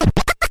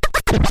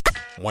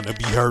Want to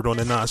be heard on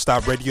the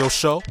NonStop radio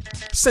show?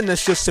 Send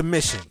us your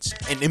submissions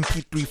in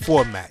MP3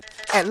 format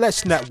at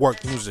Let's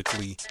Network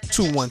Musically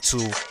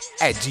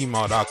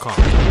 212@gmail.com.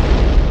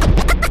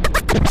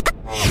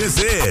 This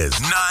is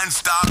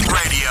NonStop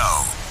Radio.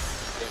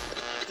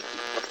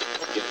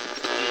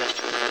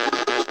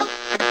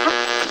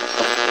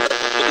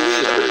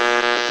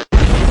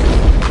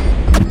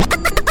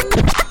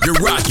 You're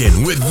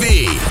rocking with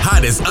the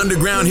hottest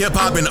underground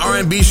hip-hop and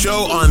R&B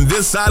show on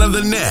this side of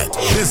the net.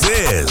 This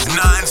is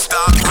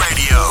NonStop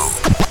Radio.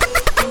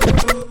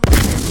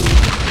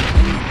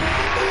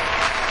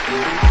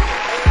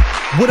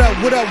 What up,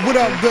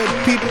 good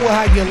people?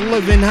 How you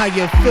living? How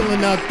you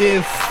feeling out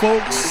there,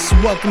 folks?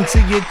 Welcome to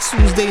your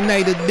Tuesday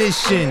night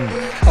edition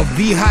of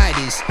the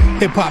hottest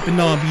hip-hop and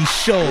R&B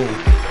show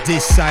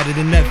this side of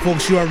the net,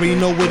 folks. You already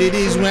know what it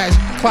is when that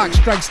clock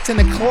strikes 10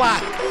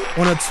 o'clock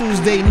on a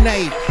Tuesday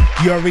night.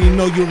 You already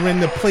know you're in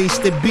the place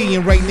to be,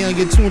 and right now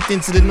you're tuned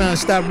into the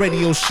NonStop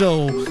Radio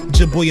Show. It's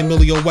your boy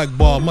Emilio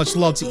Weckball. Much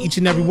love to each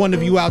and every one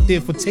of you out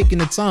there for taking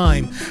the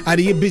time out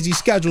of your busy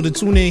schedule to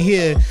tune in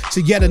here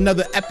to yet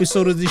another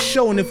episode of the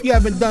show. And if you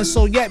haven't done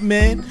so yet,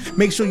 man,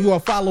 make sure you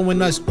are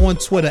following us on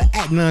Twitter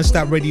at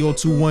NonStop Radio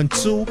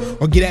 212,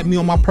 or get at me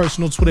on my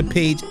personal Twitter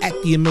page at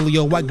the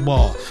Emilio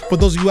Weckball. For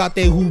those of you out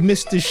there who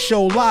missed the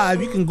show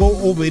live, you can go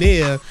over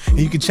there and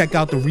you can check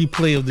out the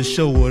replay of the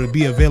show, or it'll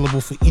be available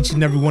for each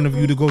and every one of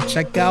you to go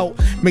check out.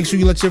 Make sure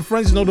you let your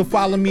friends know to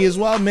follow me as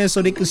well, man,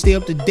 so they can stay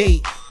up to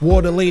date with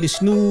all the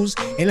latest news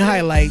and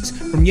highlights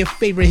from your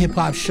favorite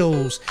hip-hop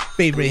shows.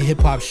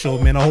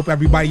 Man, I hope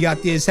everybody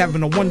out there is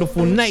having a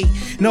wonderful night,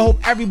 and I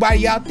hope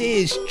everybody out there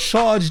is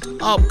charged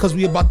up, because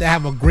we're about to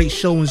have a great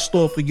show in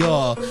store for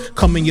y'all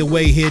coming your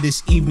way here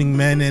this evening,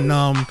 man. And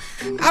I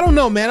don't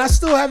know, man, I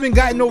still haven't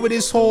gotten over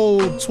this whole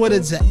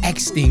Twitter to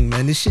X thing,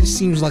 man. This shit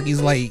seems like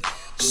it's like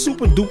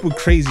super duper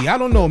crazy. I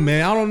don't know,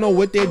 man. I don't know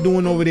what they're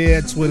doing over there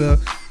at Twitter.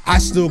 I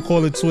still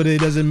call it Twitter.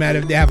 It doesn't matter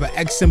if they have an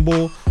X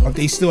symbol or if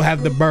they still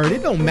have the bird.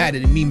 It don't matter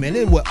to me, man.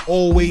 It will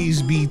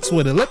always be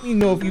Twitter. Let me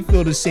know if you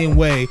feel the same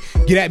way.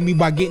 Get at me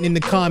by getting in the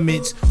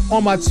comments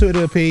on my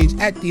Twitter page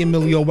at the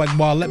Emilio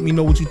Weckball. Let me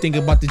know what you think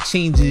about the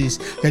changes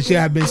that you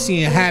have been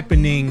seeing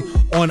happening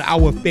on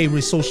our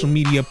favorite social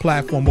media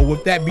platform. But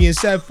with that being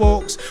said,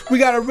 folks, we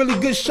got a really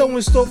good show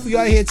in store for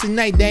y'all here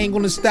tonight. They ain't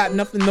gonna stop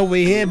nothing over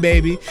here,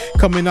 baby.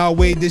 Coming our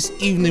way this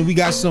evening, we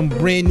got some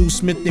brand new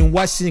Smith &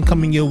 Wesson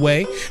coming your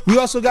way. We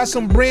also got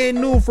some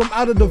brand new from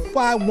out of the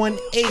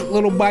 518.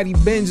 Little Body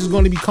Benz is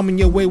going to be coming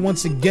your way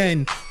once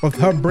again with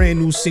her brand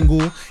new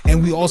single.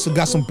 And we also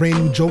got some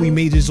brand new Joey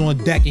Majors on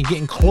deck. And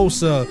getting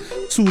closer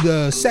to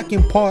the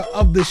second part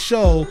of the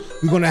show,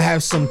 we're going to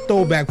have some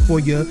throwback for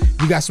you.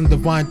 We got some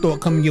Divine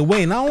Thought coming your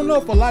way. And I don't know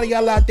if a lot of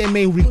y'all out there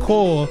may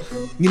recall,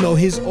 you know,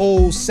 his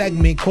old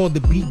segment called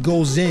The Beat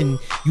Goes In.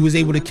 You was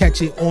able to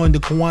catch it on the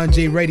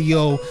Kawanje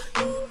Radio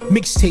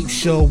mixtape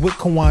show with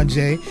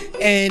Kawanje,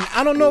 and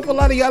I don't know if a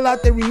lot of y'all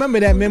out there remember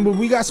that, man, but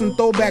we got some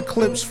throwback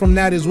clips from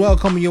that as well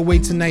coming your way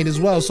tonight as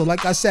well. So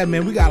like I said,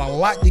 man, we got a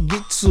lot to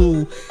get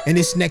to in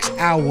this next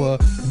hour,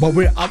 but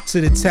we're up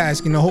to the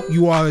task, and I hope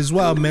you are as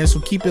well, man. So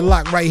keep it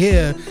locked right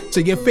here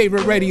to your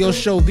favorite radio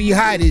show, the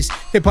hottest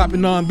hip-hop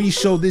and R&B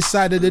show this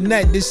side of the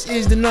net. This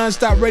is the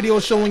NonStop Radio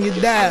Show on your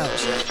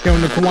dials here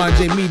on the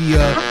Kawanje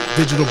Media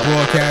Digital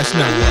Broadcast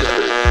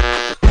Network.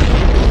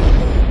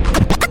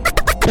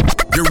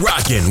 You're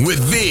rocking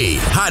with the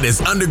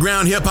hottest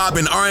underground hip-hop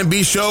and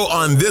R&B show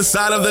on this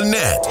side of the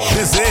net.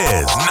 This is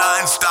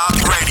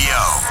NonStop Radio.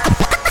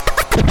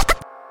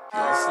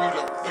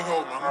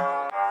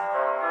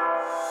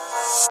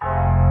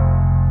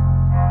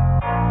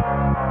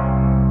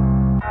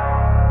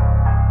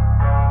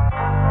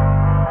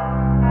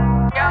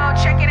 Yo,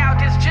 check it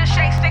out. This Just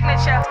Shake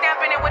signature.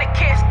 Stamping it with a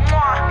kiss.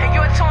 Mwah. And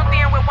you're tuned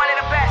in with one of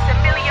the best,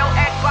 Emilio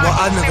Weckball.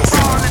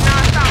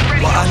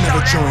 Well, I never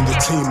joined the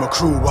team or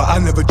crew. Well, I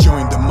never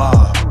joined the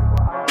mob.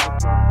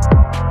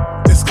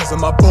 It's cause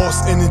of my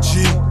boss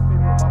energy.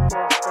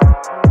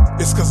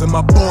 It's cause of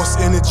my boss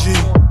energy.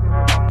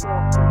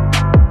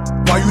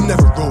 Why you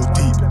never roll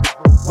deep?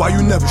 Why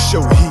you never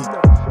show heat?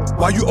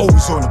 Why you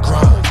always on the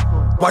grind?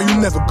 Why you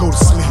never go to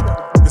sleep?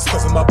 It's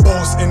cause of my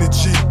boss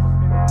energy.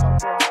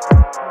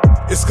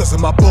 It's cause of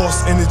my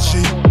boss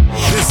energy.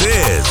 This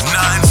is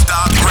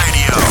NonStop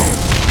Radio.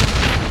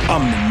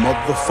 I'm the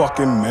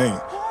motherfucking man.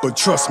 But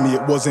trust me,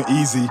 it wasn't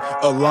easy.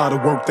 A lot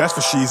of work, that's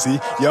for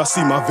sheezy. Y'all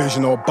see my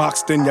vision all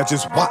boxed in, y'all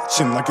just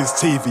watching like it's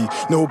TV.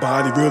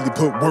 Nobody really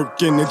put work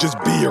in and just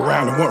be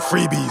around and want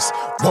freebies.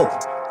 Whoa,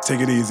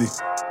 take it easy.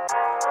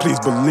 Please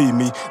believe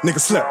me, niggas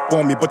slept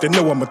on me, but they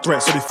know I'm a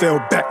threat, so they fell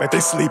back like they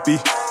sleepy.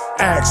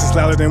 Actions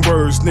louder than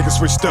words, niggas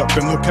switched up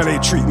and look how they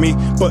treat me.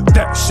 But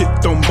that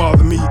shit don't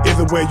bother me,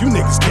 either way, you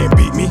niggas can't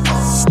beat me.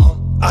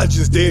 I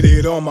just did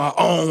it on my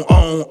own.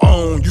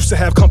 Used to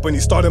have company,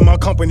 started my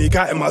company,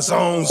 got in my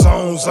zone.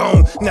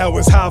 Now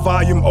it's high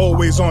volume,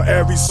 always on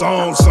every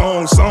song.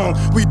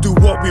 We do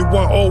what we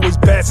want, always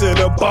bad to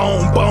the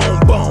bone.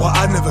 Well,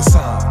 I never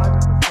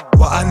signed.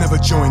 Well, I never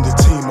joined a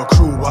team or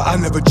crew. Well, I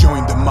never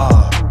joined the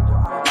mob.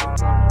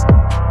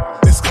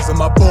 It's cause of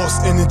my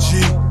boss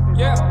energy.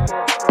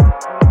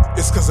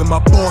 It's cause of my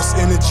boss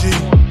energy.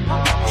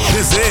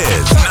 This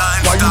is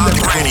NonStop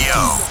Radio.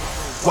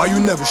 Why you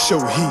never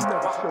show heat?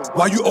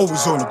 Why you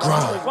always on the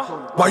grind?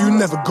 Why you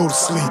never go to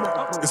sleep?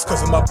 It's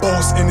cause of my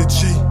boss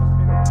energy.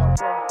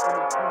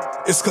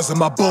 It's cause of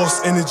my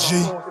boss energy.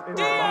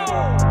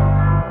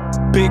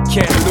 Big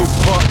cat, little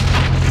buck.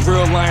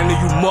 Real lion to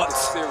you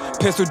mutts.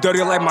 Pencil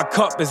dirty like my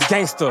cup is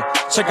gangster.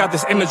 Check out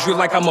this imagery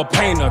like I'm a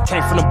painter.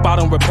 Came from the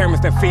bottom with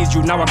parents that feed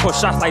you. Now I call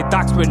shots like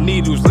docs with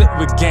needles, lit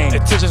with game.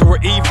 Intentions were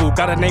evil.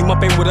 Got a name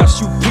up, ain't with us,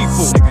 shoot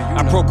people.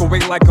 I broke away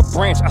like a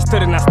branch. I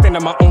stood and I stand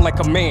on my own like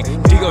a man.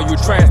 Deal, you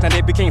trash, now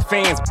they became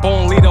fans.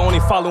 Born leader, only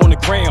follow on the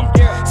gram.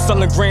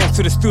 Selling grams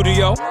to the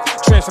studio.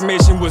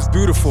 Transformation was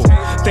beautiful.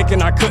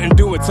 Thinking I couldn't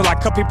do it till I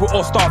cut people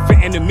all start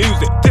fitting the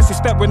music.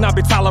 Disrespect would not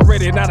be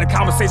tolerated. Not a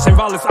conversation,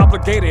 violence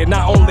obligated.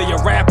 Not only a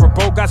rapper,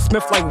 bro, got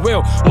Smith like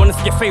Will. Wanna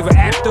see your favorite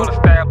actor?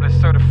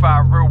 Established,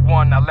 certified, real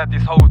one. I let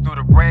these hoes do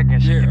the bragging.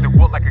 She keep the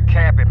wood like a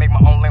cabin. Make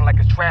my own lane like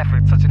it's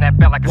traffic. Touching that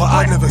bell like a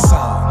I never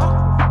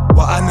signed.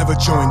 Why I never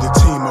joined a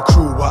team or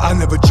crew. Why I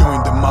never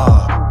joined the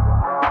mob.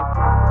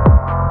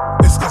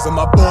 It's cause of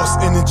my boss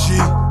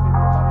energy.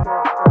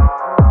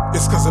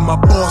 It's cause of my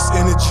boss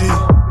energy.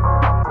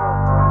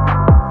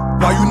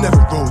 Why you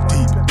never go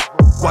deep?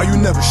 Why you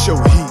never show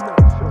heat?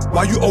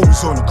 Why you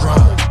always on the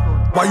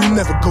grind? Why you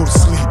never go to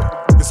sleep?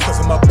 It's cause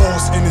of my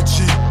boss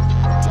energy.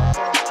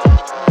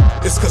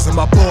 It's cause of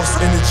my boss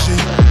energy.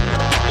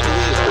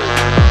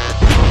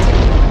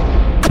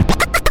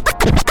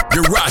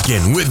 You're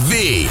rocking with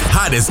the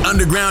hottest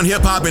underground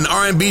hip-hop and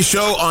R&B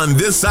show on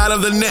this side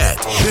of the net.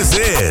 This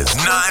is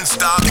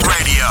NonStop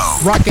Radio.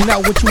 Rocking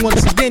out with you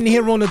once again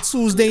here on a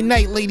Tuesday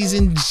night, ladies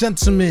and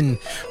gentlemen.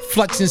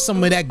 Flexing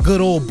some of that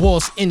good old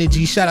boss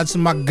energy. Shout out to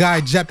my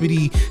guy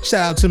Jeopardy.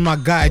 Shout out to my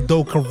guy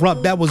Do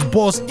Corrupt. That was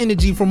boss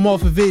energy from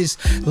off of his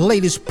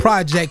latest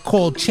project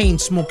called Chain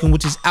Smoking,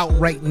 which is out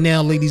right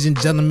now, ladies and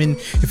gentlemen.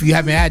 If you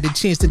haven't had the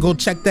chance to go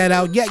check that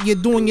out yet, you're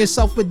doing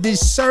yourself a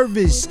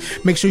disservice.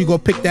 Make sure you go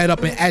pick that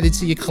up and add it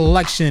to your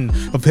collection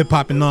of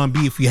hip-hop and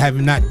R&B if you have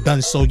not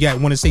done so yet. I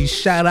want to say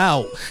shout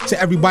out to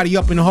everybody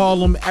up in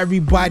Harlem.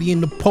 Everybody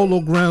in the Polo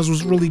Grounds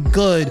was really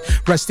good.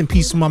 Rest in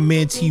peace to my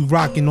man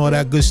T-Rock and all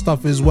that good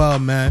stuff as well,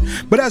 man.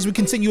 But as we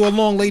continue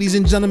along, ladies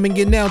and gentlemen,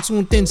 you're now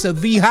tuned into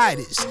the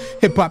hottest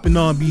hip-hop and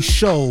R&B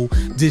show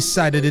this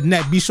side of the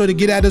net. Be sure to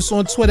get at us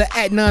on Twitter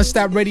at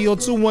NonStop Radio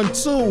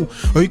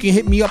 212, or you can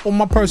hit me up on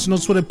my personal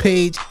Twitter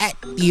page at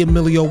the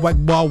Emilio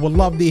Weckball. Would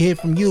love to hear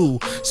from you,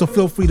 so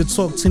feel free to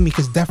talk to me,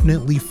 because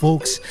definitely,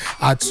 folks,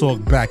 I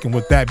talk back. And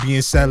with that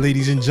being said,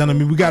 ladies and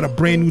gentlemen, we got a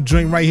brand new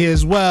joint right here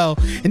as well,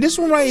 and this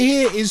one right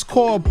here is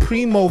called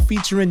Primo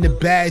featuring the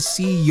Bad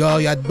C, y'all.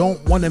 Y'all don't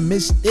want to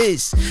miss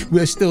this.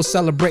 We're still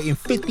celebrating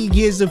 50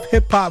 years of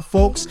hip-hop,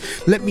 folks.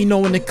 Let me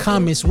know in the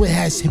comments, what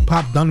has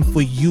hip-hop done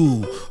for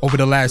you over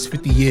the last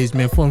 50 years,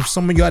 man? For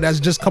some of y'all that's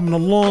just coming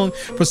along,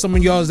 for some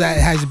of y'all that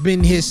has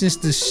been here since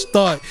the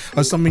start,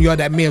 or some of y'all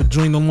that may have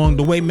joined along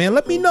the way, man,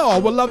 let me know. I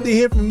would love to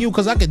hear from you,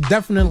 because I could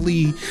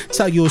definitely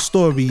tell you a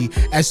story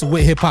as to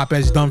what hip-hop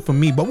has done for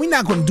me. But we're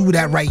not going to do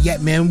that right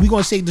yet, man. We're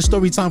going to save the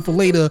story time for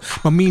later.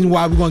 But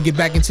meanwhile, we're going to get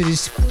back into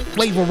this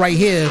flavor right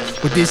here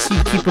with this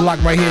heat. Keep it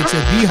locked right here to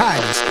the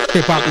hottest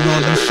hip-hop and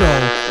R&B show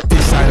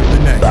this side of the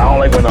net. I don't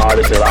like when the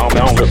artist says, I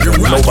don't listen to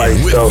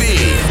nobody's stuff.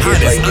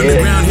 Hottest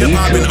underground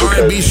hip-hop and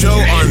R&B show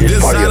on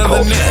this side of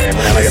the net.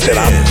 And like I said,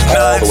 I'm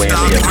all the way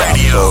into hip-hop,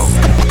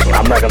 so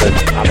I'm not going to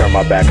turn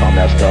my back on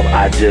that stuff.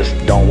 I just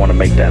don't want to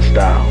make that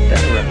style.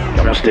 I'm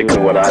going to stick to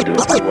what I do.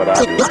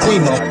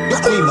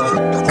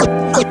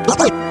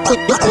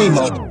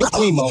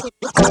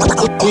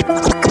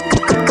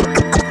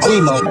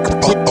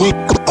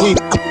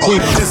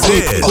 This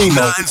is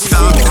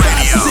NonStop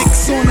Radio.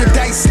 6 on the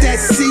dice,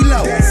 that's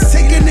CeeLo.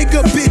 Take a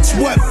nigga,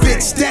 bitch, what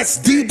bitch? That's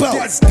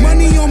Debo.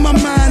 Money on my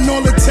mind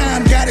all the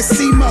time, gotta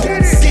see mo.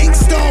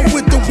 Gangstar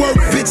with the work,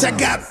 bitch, I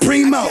got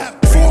Primo.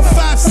 4,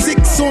 5,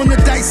 6 on the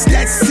dice,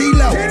 that's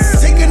CeeLo.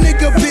 Take a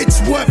nigga,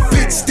 bitch, what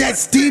bitch?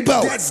 That's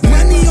Debo.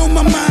 Money on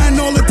my mind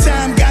all the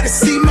time, gotta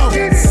see mo.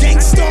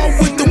 Gangstar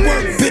with the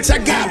work, bitch, I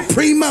got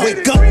Primo.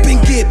 Wake up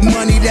and get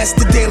money, that's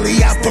the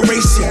daily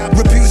operation.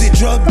 Reputed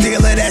drug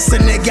dealer, that's a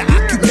nigga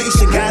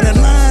occupation. Got a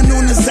line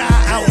on his eye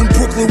out in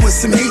Brooklyn with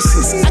some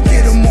Haitians. I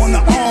get him on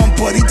the arm,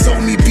 but he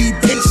told me be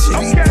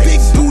patient.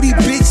 Big booty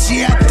bitch,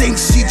 yeah, I think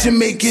she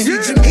Jamaican.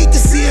 Hate to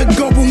see her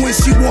go, but when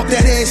she walk,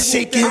 that ass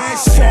shaking.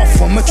 Far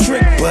from a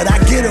trick, but I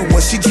get her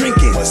what she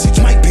drinking.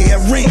 Might pay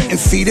her rent and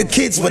feed her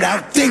kids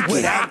without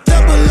thinking.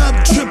 Double up,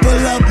 triple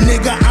up,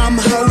 nigga, I'm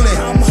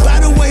holding. By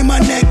the way, my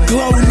neck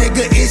glow,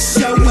 nigga, it's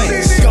showing.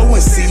 Go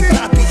and see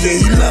Poppy, yeah,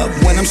 he love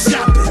when I'm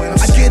shopping.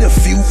 I get a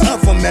few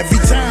of them every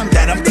time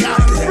that I'm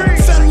copping.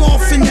 Fell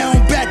off and now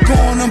I'm back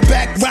on, I'm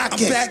back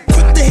rocking.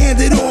 Quick to hand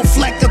it off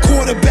like a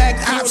quarterback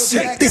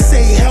option. They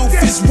say health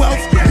is wealth,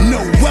 no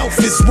wealth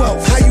is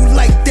wealth. How you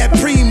like that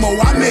Primo?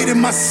 I made it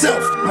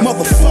myself.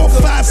 Mother 4,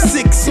 5,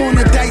 6 on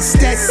the dice,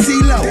 that's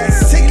CeeLo.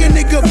 Take a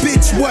nigga,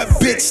 bitch, what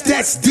bitch?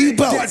 That's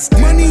Debo.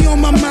 Money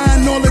on my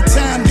mind all the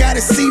time,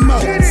 gotta see mo.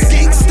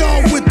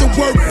 Gangstar with the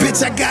work,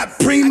 bitch, I got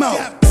Primo.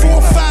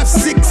 4,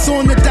 4-5-6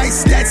 on the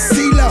dice, that's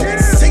CeeLo.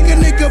 Take a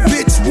nigga,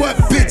 bitch, what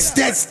bitch?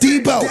 That's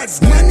Debo.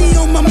 Money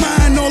on my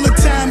mind all the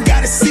time,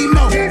 gotta see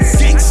mo.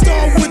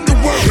 Gangstar with the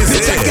work,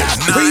 bitch, I got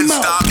primo.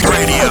 NonStop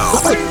Radio.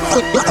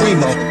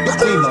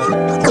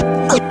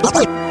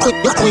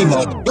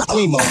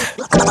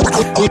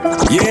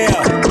 Yeah.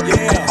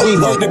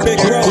 Word the big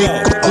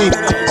roller.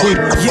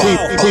 Yo,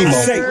 I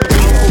say,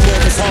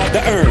 it's hard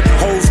to earn.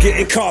 Hoes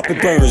getting carpet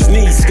burns,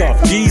 knees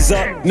scuffed, G's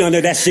up. None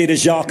of that shit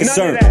is y'all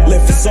concern.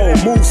 Live for soul,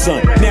 move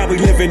son. Now we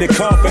living in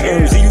carpet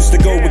urns. He used to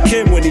go with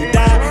Kim when he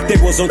died. They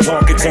was on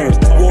talking terms.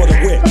 Water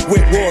with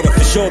water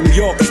for sure. New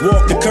Yorkers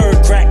walk the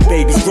curb. Crack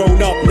babies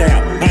grown up now.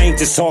 I ain't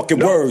just talking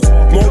words.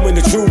 Moment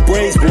of true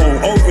braids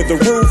blown over the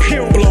roof.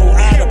 Blown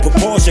out of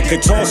proportion,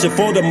 contortion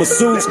for the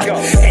masseuse.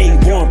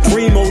 A1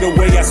 primo, the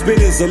way I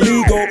spit is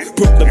illegal.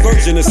 Brooklyn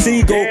version of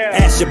Seagull.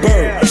 Ask your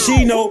bird.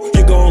 She know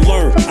you gon'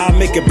 learn. I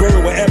make it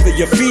burn wherever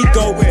your feet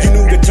go. You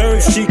knew the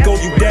terms, Chico.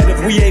 You dead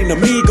if we ain't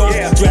amigos.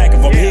 Drag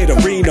from here to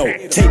Reno.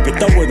 Tape it,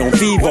 throw it on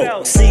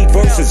Vivo. Seed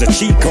versus a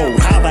cheat code.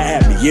 Holla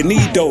at me, you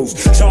need those.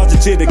 Charge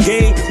it to the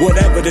game,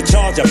 whatever the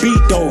charge, I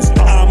beat those.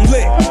 I'm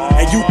lit,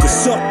 and you can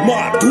suck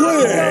my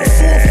dick.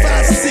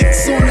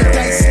 4-5-6 on the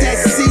dice,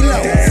 that's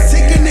CeeLo.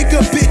 Take a nigga,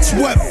 bitch,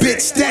 what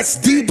bitch? That's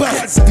Debo.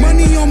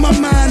 Money on my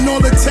mind all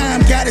the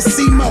time, gotta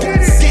see mo.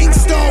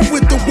 Gangstar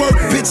with the work,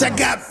 bitch, I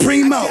got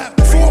primo.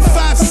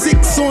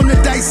 4-5-6 on the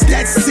dice,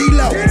 that's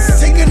CeeLo.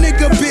 Take a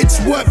nigga, bitch,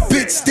 what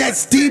bitch?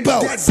 That's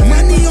Debo.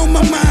 Money on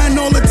my mind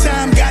all the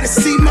time, gotta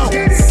see mo.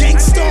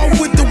 Gangstar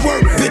with the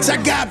work, bitch, I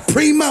got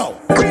primo.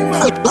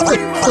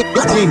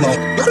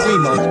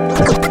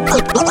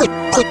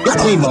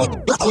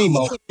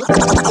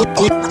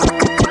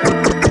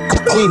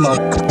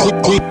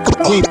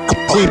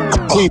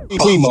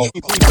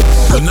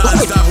 The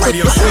NonStop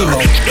Radio Show.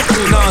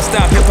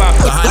 NonStop Hip Hop.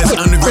 The hottest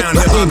underground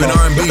hip hop and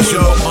R&B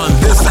show on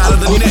this side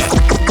of the net.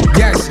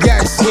 Yes,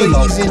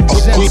 ladies and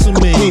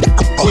gentlemen.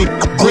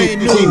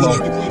 Brand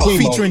new,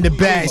 featuring the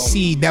Bad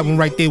Seed. That one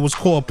right there was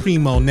called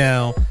Primo.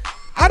 Now,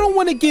 I don't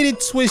want to get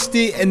it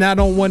twisted and I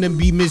don't want to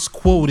be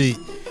misquoted,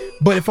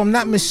 but if I'm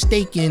not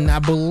mistaken, I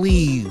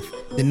believe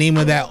the name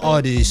of that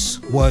artist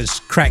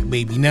was Crack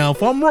Baby. Now,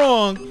 if I'm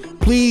wrong,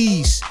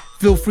 please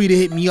feel free to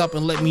hit me up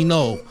and let me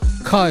know,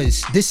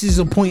 cause this is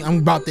a point I'm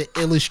about to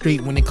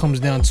illustrate when it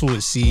comes down to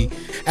it. See,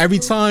 every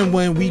time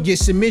when we get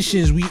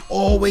submissions, we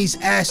always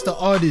ask the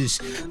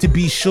artist to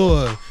be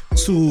sure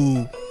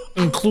to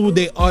include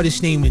their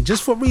artist name, and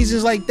just for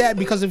reasons like that,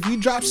 because if you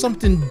drop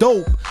something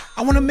dope,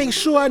 I want to make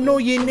sure I know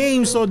your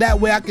name so that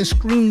way I can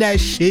scream that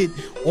shit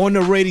on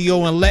the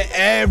radio and let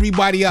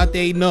everybody out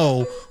there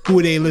know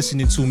who they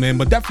listening to, man.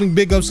 But definitely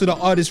big ups to the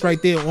artist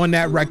right there on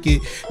that record.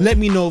 Let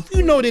me know if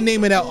you know the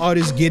name of that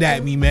artist. Get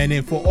at me, man.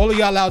 And for all of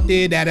y'all out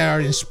there that are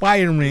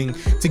inspiring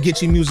to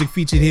get your music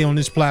featured here on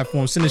this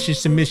platform, send us your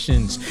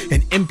submissions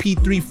in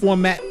MP3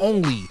 format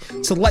only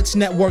to Let's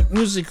Network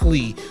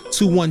Musically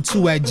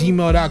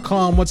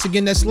 212@gmail.com. Once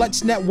again, that's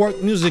Let's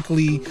Network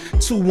Musically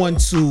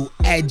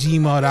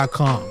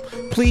 212@gmail.com.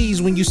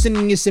 Please, when you send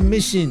in your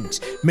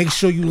submissions, make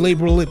sure you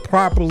label it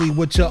properly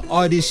with your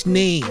artist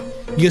name,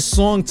 your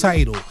song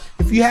title.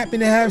 If you happen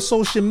to have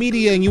social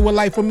media and you would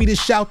like for me to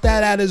shout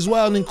that out as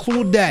well,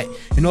 include that.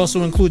 And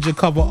also include your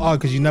cover art,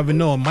 because you never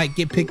know, it might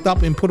get picked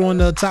up and put on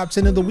the Top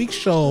 10 of the Week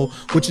show,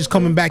 which is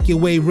coming back your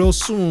way real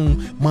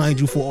soon, mind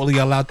you, for all of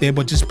y'all out there.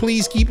 But just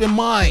please keep in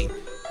mind,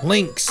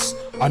 links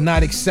are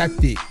not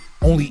accepted.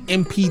 Only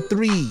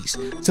MP3s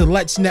to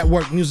Let's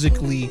Network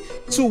Musically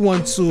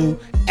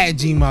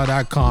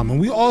 212@gmail.com. And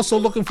we also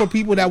looking for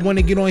people that want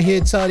to get on here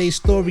and tell their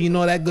story, you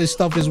know, that good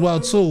stuff as well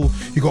too.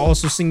 You can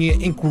also send your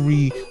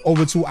inquiry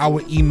over to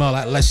our email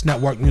at Let's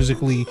Network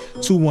Musically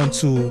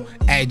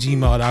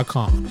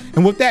 212@gmail.com.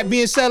 And with that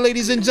being said,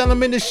 ladies and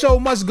gentlemen, the show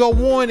must go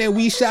on and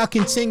we shall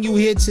continue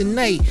here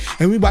tonight.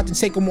 And we about to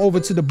take them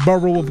over to the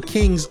Borough of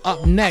Kings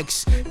up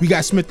next. We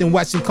got Smith &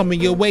 Wesson coming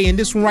your way, and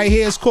this one right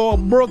here is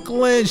called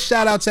Brooklyn.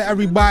 Shout out to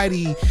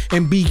everybody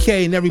in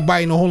BK and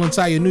everybody in the whole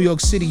entire New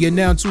York City. You're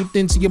now tuned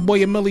into your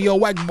boy Emilio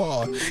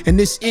Wackbar, and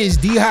this is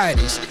the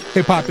hottest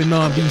hip hop and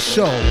R&B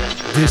show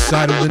this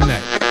side of the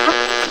net.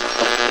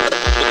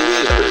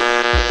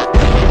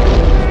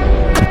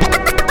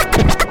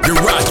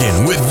 You're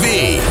rocking with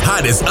the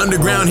hottest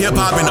underground hip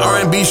hop and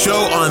R&B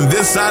show on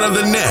this side of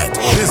the net.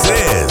 This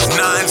is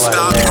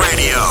NonStop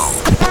Radio.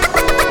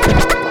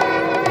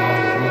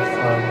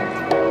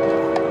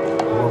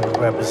 What we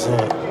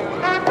represent.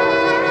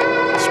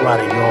 That's why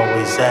they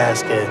always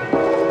asking.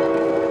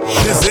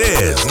 This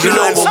is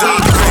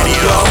NonStop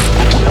Radio.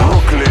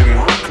 Brooklyn.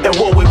 And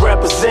what we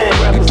represent.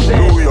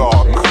 New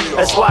York.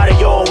 That's why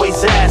they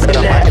always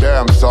asking that.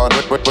 Damn, son.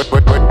 Where'd you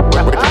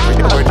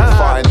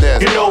find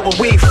this? You know where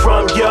we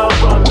from, yo.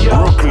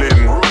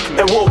 Brooklyn.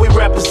 And what we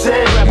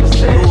represent.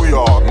 New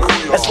York.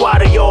 That's why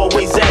they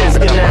always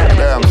asking that.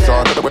 Damn,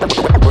 son.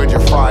 Where'd you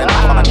find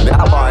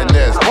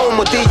this? Home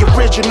of the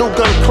original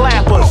gun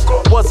clappers.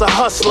 Was a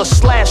hustler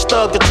slash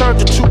thug that turned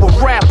into a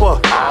rapper.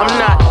 I'm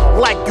not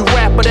like you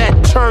rapper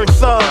that turned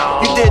thug.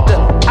 You did the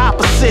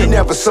opposite. You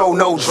never sold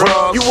no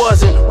drugs. You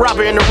wasn't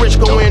robbing the rich,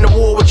 going to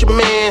war with your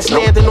man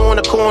man standing on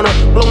the corner,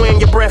 blowing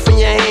your breath in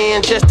your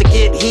hand just to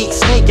get heat,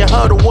 sneaking,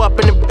 huddle up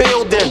in the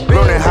building.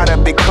 Learning how to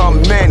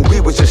become men,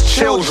 we was just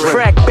children.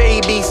 Crack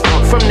babies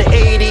from the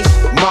 80s.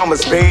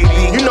 Mama's baby,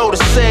 you know the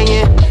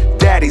saying.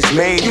 Daddy's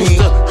maybe. Used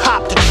to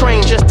hop the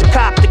train just to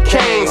cop the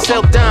cane.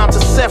 Sell down to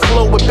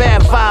Cephalo with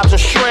bad vibes and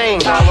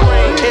strain.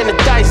 In the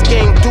dice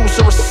game, deuce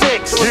or a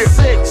six.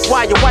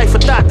 Why your wife a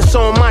thought that's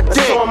on my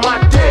dick?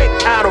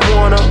 I don't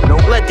wanna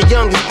let the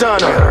youngest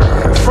done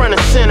her. Front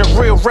and center,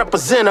 real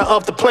representative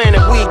of the planet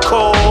we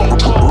call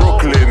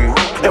Brooklyn.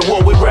 And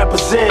what we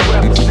represent,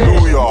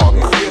 New York.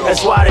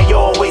 That's why they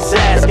always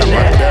asking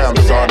that. Damn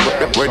son,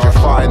 where'd you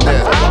find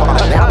this?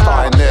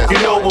 You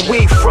know where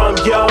we from,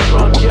 yo.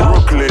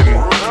 Brooklyn.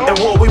 And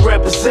what we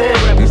represent,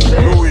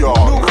 New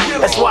York.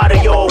 That's why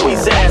they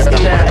always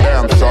asking that.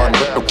 Damn son,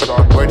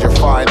 where'd you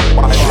find it?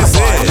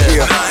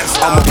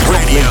 I'm a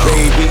Brooklyn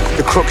baby.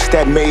 The crooks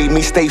that made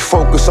me stay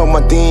focused on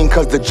my dean,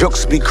 cause the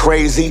jokes be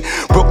crazy.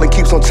 Brooklyn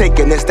keeps on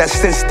taking us, that's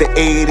since the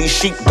 80s.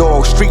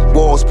 Sheepdogs, street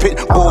walls, pit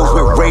bulls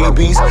with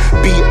rabies.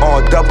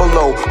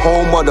 BROO,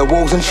 home of the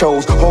wolves and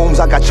chose. Homes,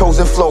 I got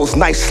chosen flows,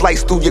 nice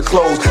slice through your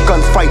clothes.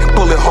 Gunfight,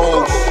 bullet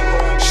holes.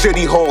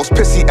 Shitty holes,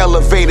 pissy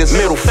elevators.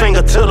 Middle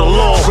finger to the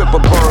law. Flip a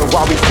bird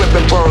while we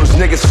flipping birds.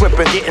 Niggas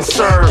flipping, getting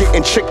served.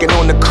 Getting chicken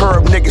on the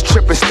curb. Niggas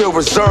tripping, still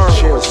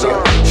reserved.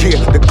 Yeah,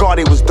 the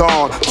Guardy was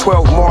dawn.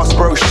 12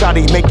 Marsburg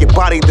shotty, make your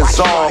body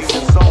dissolve.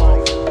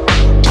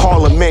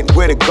 Parliament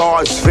where the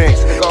guards vent.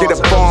 Get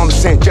a bomb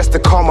sent just to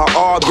calm my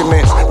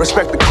arguments.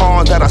 Respect the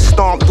cons that I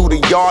stomp through the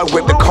yard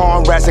with the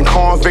conrats and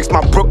convicts.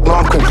 My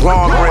Brooklyn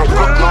conglomerate.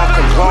 Brooklyn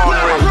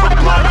conglomerate.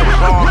 Brooklyn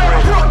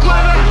conglomerate.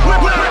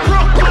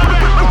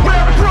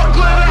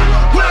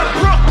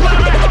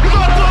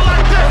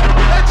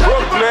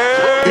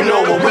 You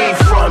know where we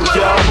from,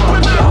 yo.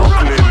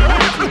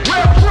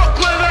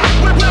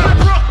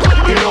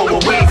 You know where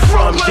we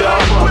from, yo.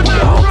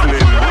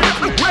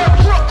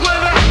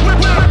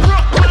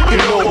 You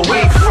know where we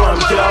from,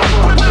 yo.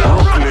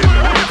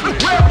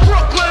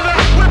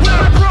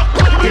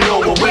 You know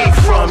where we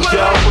from,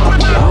 yo.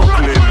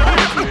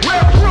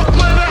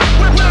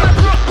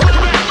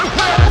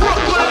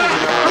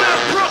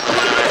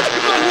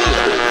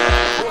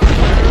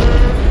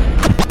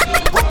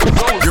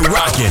 You're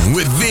rocking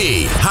with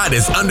the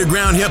hottest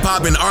underground hip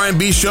hop and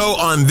R&B show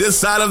on this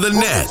side of the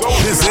net.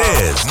 This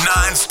is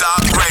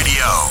NonStop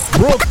Radio.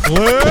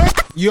 Brooklyn.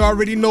 You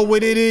already know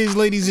what it is,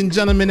 ladies and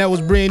gentlemen. That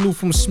was brand new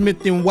from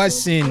Smith &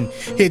 Wesson.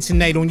 Here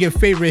tonight on your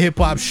favorite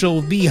hip-hop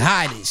show, the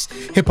hottest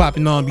hip-hop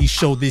and R&B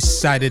show this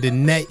side of the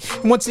net.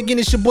 And once again,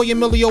 it's your boy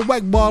Emilio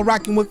Wegball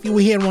rocking with you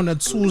here on a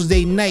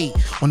Tuesday night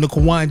on the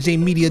Kawan J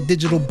Media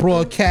Digital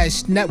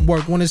Broadcast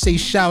Network. Want to say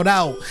shout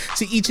out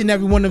to each and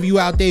every one of you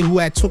out there who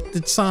had took the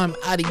time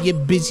out of your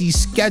busy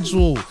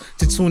schedule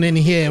to tune in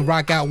here and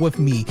rock out with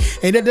me.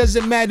 And it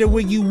doesn't matter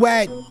where you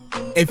at.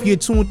 If you're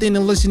tuned in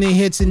and listening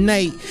here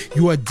tonight,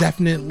 you are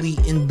definitely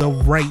in the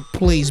right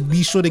place.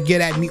 Be sure to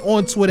get at me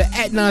on Twitter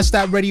at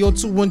NonStop Radio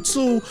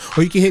 212,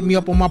 or you can hit me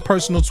up on my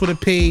personal Twitter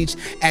page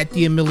at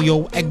the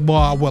Emilio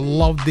Egbar. I would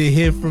love to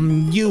hear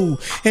from you.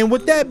 And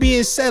with that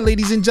being said,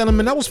 ladies and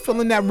gentlemen, I was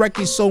feeling that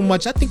record so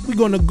much. I think we're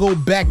gonna go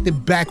back to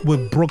back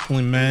with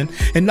Brooklyn, man.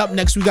 And up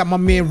next, we got my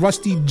man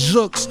Rusty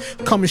Jukes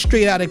coming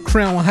straight out of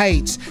Crown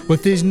Heights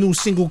with his new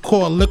single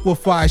called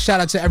Liquefy.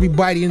 Shout out to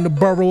everybody in the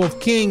borough of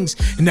Kings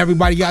and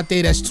everybody out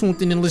there that's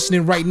tuned in and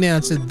listening right now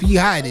to the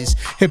hottest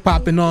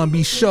hip-hop and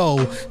R&B show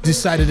this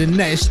side of the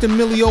net. It's the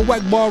Emilio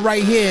Wegball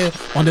right here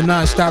on the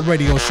NonStop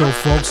Radio Show,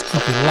 folks.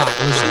 Keep it locked.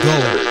 Let's go.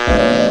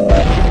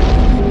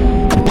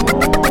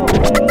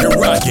 You're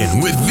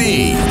rocking with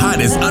the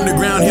hottest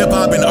underground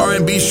hip-hop and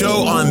R&B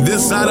show on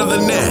this side of the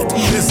net.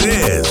 This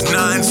is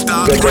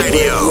NonStop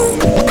Radio.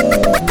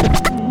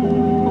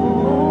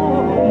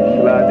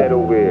 Slide that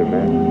over here,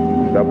 man.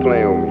 Stop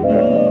playing with me,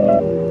 man.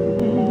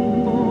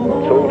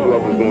 Told you I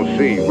was gonna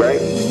see,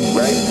 right?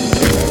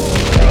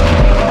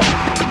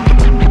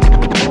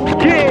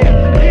 Yeah.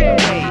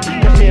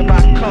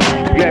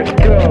 Let's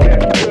go.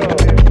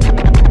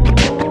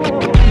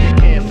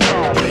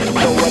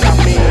 Know what I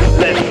mean?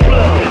 Let's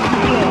flow.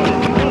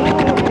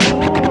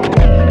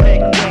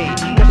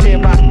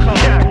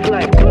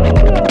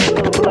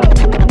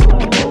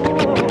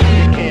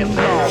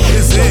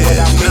 This is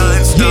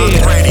NonStop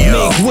Radio.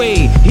 Make way,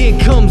 here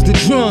comes the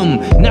drum,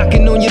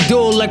 knocking on your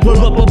door like we're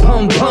up a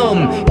pum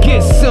pum.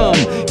 Get some,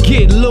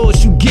 get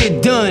lost, you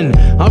get done.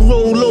 I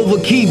roll over,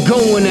 keep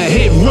going, I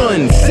hit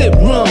run, sip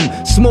rum,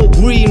 smoke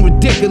weed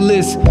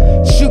ridiculous.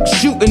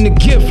 Shooting the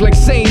gift like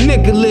St.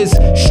 Nicholas.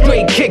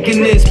 Straight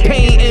kicking this,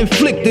 pain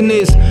inflicting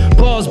this.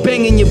 Bars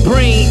banging your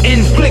brain,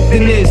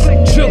 inflicting this.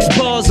 Jukes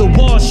bars will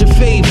wash your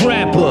fave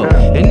rapper,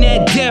 and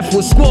that death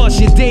will squash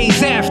your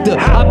days after.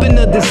 I've been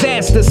a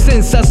disaster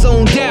since I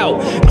zoned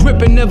out,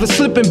 gripping, never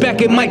slipping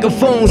back at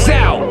microphones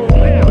out.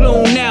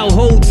 Blown out,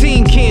 whole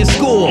team can't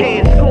score.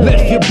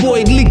 Left your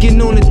boy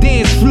leaking on the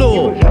dance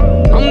floor.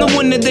 I'm the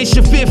one that they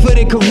should fear for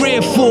their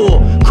career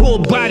for.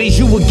 Cold bodies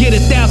you would get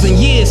 1,000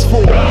 years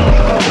for.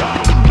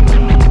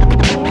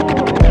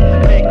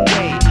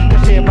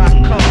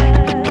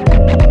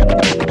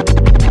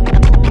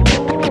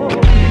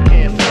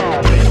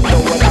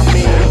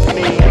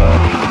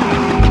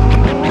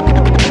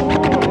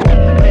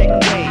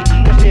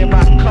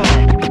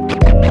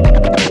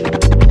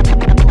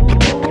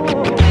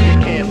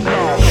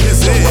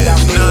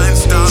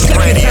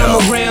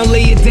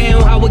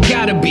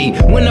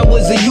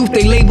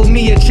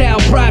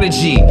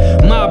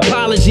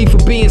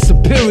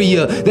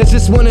 superior. That's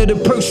just one of the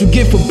perks you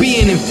get for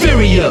being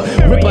inferior.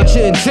 Rip out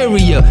your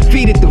interior,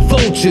 feed it to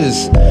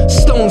vultures.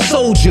 Stone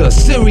soldier,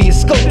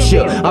 serious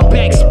sculpture. I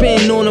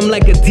backspin on them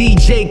like a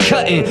DJ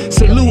cutting.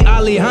 Salute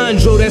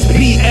Alejandro, that's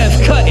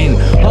PF cutting.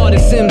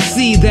 Hardest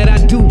MC that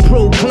I do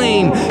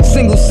proclaim.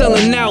 Single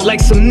selling out like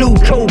some new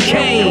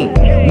cocaine.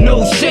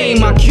 No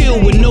shame, I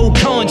kill with no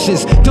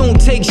conscience. Don't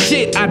take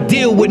shit, I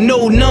deal with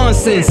no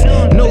nonsense.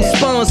 No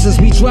sponsors,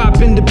 we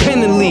drop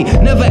independently.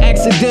 Never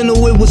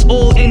accidental, it was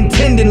all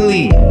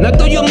intentionally. Now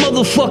throw your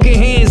motherfucking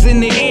hands in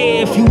the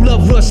air if you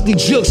love Rusty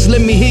Jukes.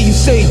 Let me hear you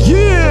say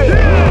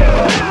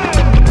yeah.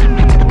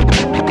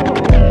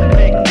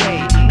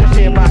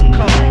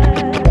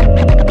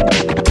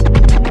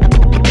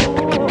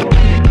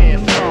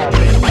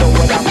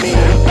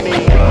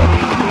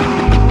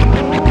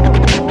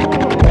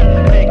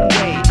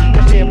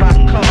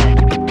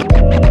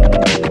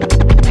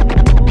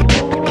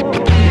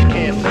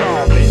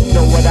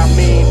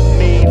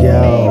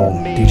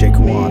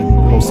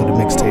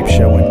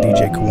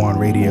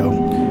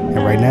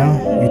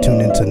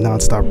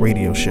 NonStop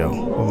Radio Show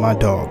with my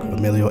dog,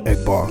 Emilio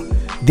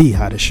Egbar, the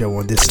hottest show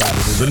on this side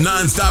of the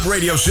NonStop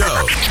Radio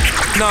Show.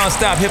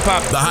 NonStop Hip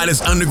Hop, the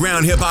hottest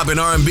underground hip hop and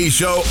R&B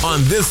show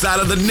on this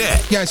side of the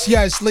net. Yes,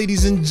 yes,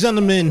 ladies and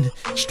gentlemen,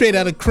 straight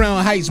out of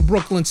Crown Heights,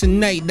 Brooklyn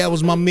tonight. That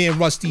was my man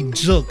Rusty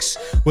Jukes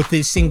with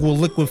his single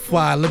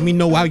Liquefy. Let me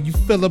know how you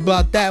feel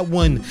about that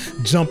one.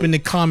 Jump in the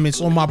comments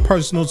on my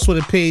personal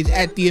Twitter page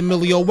at the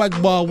Emilio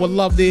Egbar. Would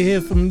love to hear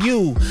from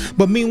you.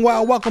 But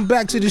meanwhile, welcome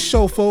back to the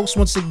show, folks.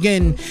 Once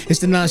again, it's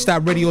the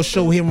NonStop Radio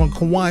Show here on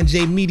Kawan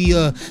J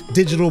Media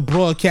Digital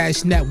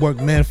Broadcast Network,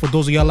 man. For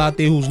those of y'all out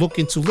there who's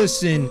looking to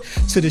listen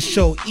to the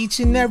show each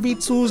and every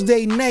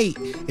Tuesday night,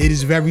 it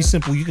is very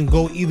simple. You can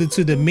go either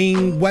to the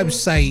main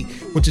website,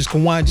 which is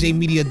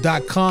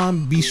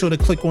KawanJmedia.com. Be sure to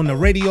click on the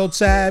radio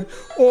tab,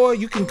 or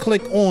you can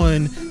click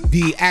on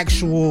the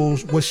actual,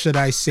 what should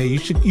I say?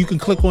 You can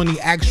click on the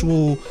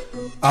actual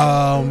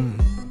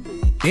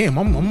damn,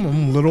 I'm a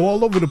little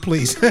all over the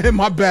place.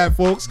 My bad,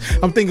 folks.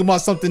 I'm thinking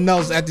about something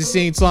else at the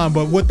same time.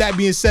 But with that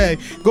being said,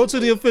 go to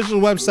the official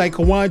website,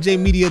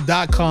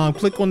 KawanJmedia.com.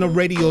 Click on the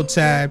radio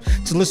tab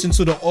to listen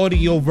to the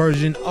audio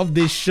version of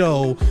this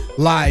show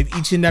live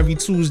each and every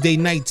Tuesday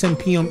night, 10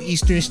 p.m.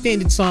 Eastern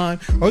Standard Time.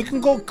 Or you can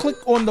go click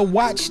on the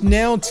Watch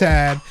Now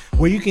tab,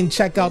 where you can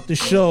check out the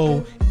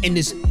show in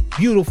this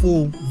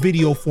beautiful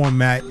video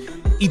format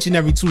each and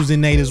every Tuesday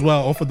night as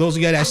well. Or for those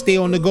of you that stay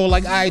on the go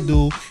like I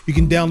do, you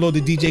can download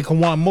the DJ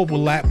Kawan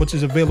mobile app, which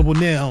is available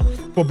now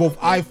for both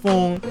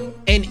iPhone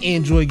and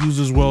Android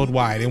users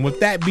worldwide. And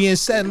with that being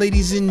said,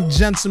 ladies and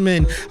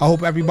gentlemen, I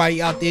hope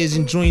everybody out there is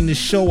enjoying the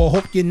show. I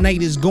hope your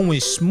night is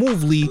going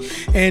smoothly.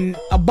 And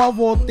above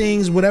all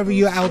things, whatever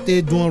you're out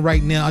there doing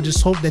right now, I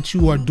just hope that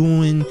you are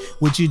doing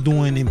what you're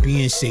doing and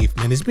being safe,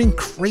 man. It's been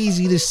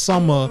crazy this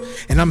summer,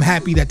 and I'm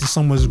happy that the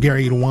summer is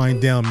ready to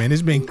wind down, man.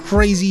 It's been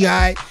crazy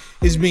hot.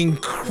 It's been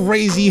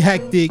crazy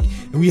hectic,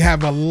 and we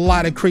have a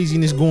lot of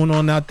craziness going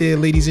on out there,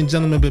 ladies and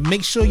gentlemen. But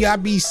make sure y'all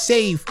be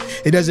safe.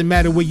 It doesn't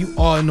matter where you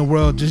are in the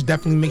world. Just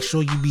definitely make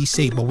sure you be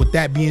safe. But with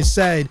that being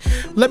said,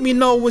 let me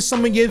know what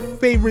some of your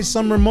favorite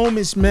summer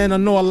moments, man. I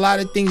know a lot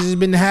of things has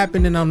been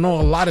happening. I know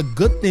a lot of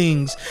good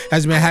things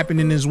has been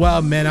happening as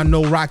well, man. I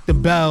know Rock the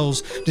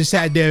Bells just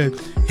had their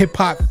hip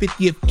hop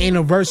 50th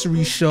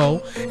anniversary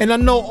show. And I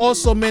know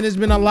also, man, there's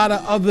been a lot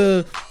of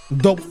other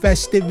dope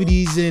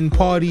festivities and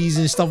parties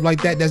and stuff like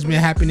that that's been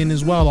happening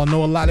as well. I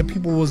know a lot of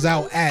people was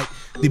out at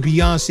the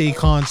Beyonce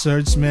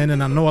concerts, man,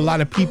 and I know a lot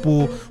of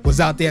people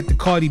was out there at the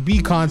Cardi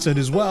B concert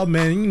as well,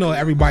 man. You know,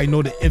 everybody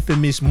know the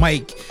infamous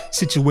Mike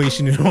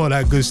situation and all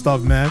that good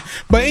stuff, man.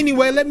 But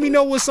anyway, let me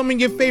know what some of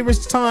your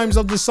favorite times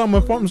of the summer,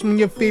 some of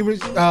your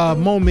favorite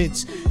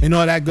moments and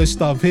all that good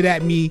stuff. Hit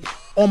at me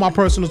on my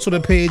personal Twitter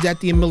page at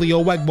the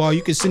Emilio Egbar.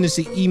 You can send us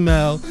an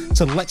email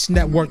to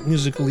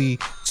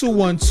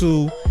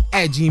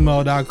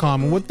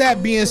letsnetworkmusically212@gmail.com. And with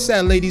that being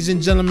said, ladies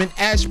and gentlemen,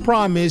 as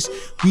promised,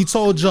 we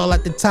told y'all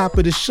at the top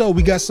of the show,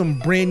 we got some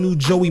brand new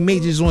Joey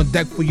Majors on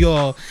deck for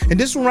y'all. And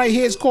this one right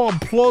here is called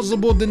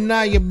Plausible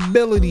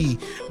Deniability.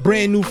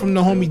 Brand new from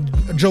the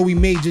homie Joey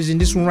Majors. And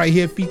this one right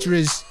here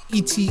features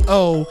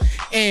ETO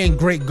and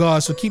Great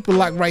God. So keep it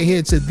locked right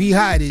here to the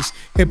hottest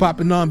hip hop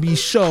and R&B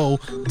show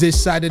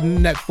this side of the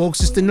net,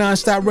 folks. It's the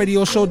NonStop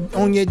Radio Show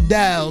on your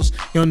dials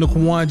here on the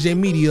Kawan J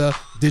Media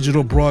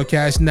Digital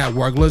Broadcast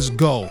Network. Let's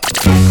go.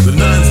 The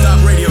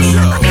NonStop Radio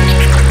Show.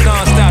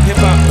 NonStop hip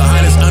hop, the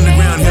hottest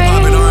underground hip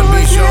hop and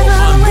R&B show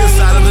on this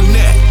side of the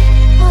net.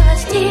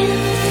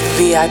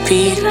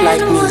 VIP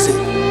like music.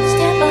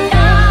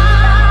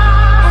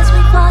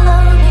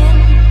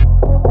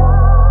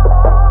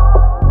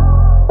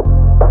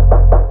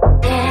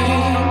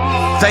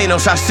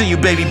 Thanos, I see you,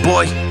 baby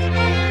boy.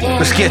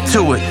 Let's get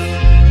to it.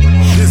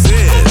 This is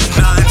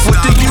NonStop What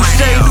do you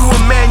say to a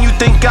man you you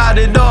think got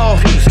it all.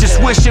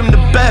 Just wish him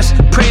the best,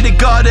 pray to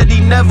God that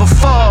he never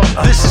fall.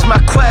 This is my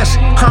quest,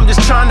 I'm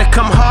just trying to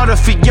come harder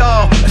for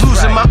y'all.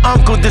 Losing my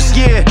uncle this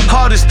year,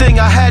 hardest thing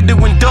I had to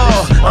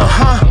endure.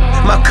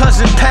 My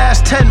cousin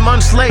passed 10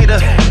 months later.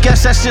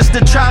 Guess that's just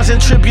the trials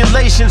and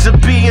tribulations of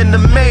being the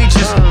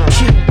majors.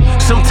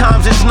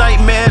 Sometimes it's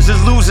nightmares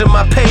of losing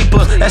my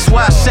paper. That's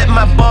why I set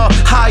my bar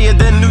higher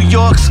than New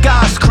York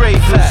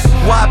skyscrapers.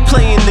 Why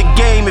play in the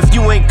game if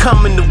you ain't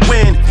coming to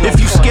win? If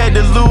you scared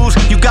to lose,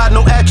 you got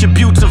no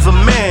attributes of a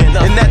man.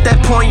 And at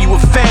that point you a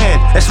fan,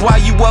 that's why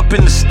you up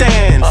in the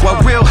stands.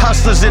 While real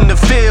hustlers in the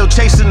field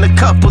chasing a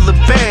couple of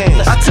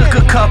bands. I took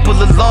a couple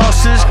of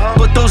losses,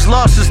 but those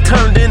losses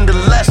turned into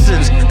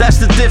lessons. That's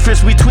the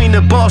difference between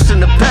the boss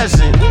and the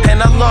peasant.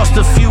 And I lost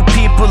a few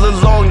people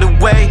along the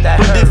way,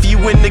 but if you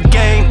in the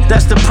game,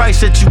 that's the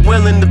price that you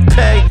willing to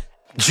pay.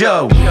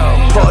 Joe,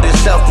 part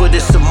yourself, but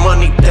it's a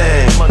money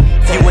thing.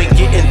 If you ain't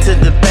getting to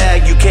the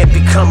bag, you can't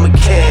become a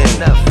king.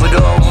 But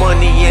all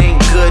money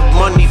ain't good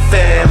money,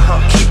 fam.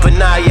 Keep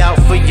an eye out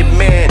for your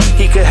man,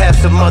 he could have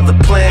some other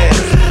plans.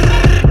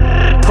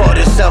 Part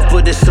yourself,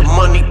 but it's a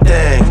money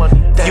thing.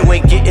 If you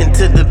ain't getting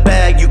to the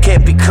bag, you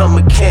can't become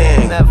a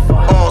king.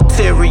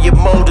 Ulterior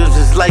motives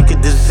is like a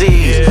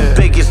disease.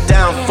 Biggest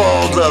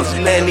downfall of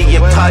any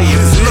empire.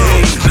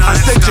 I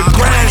said your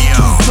grass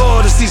too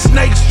tall to see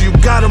snakes, you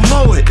gotta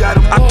mow it.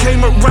 I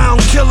came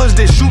around killers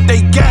that shoot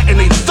they gat and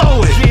they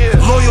throw it.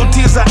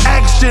 Loyalty is an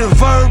action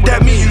verb,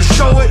 that mean you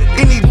show it.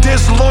 Any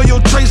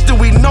disloyal trace that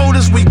we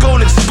notice, we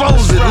gon'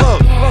 expose it.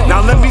 Look,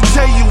 now let me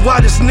tell you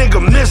why this nigga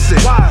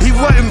missing. He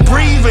wasn't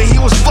breathing, he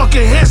was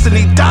fucking hissing.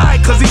 He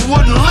died cause he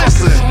wouldn't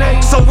listen.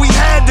 So we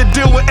had to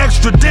deal with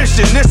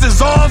extradition. This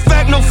is all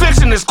fact, no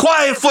fiction. It's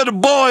quiet for the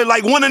boy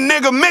like when a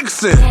nigga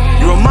mixing.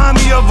 You remind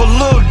me of a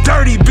little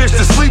dirty bitch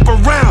to sleep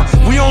around.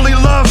 We only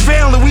love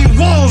family, we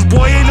wolves,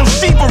 boy, ain't no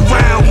sheep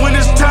around. When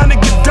it's time to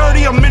get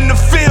dirty, I'm in the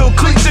field,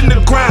 cleats in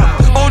the ground.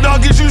 Old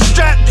dog, is you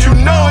strapped? You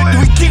know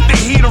it, we keep the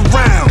heat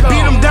around.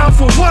 Beat him down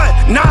for what?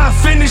 Nah,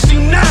 finish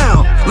him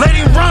now. Let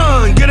him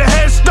run, get a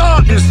head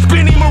start and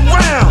spin him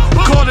around.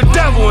 Call the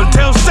devil and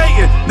tell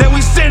Satan that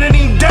we sending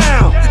him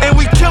down. And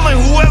we killing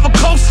whoever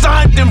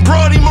co-signed and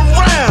brought him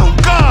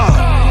around.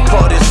 God.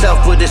 Part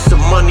yourself, but it's a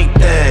money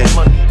thing.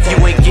 If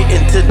you ain't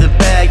getting to the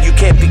bag, you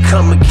can't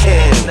become a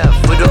king.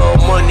 But all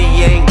money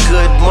ain't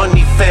good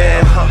money,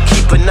 fam.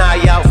 Keep an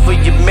eye out for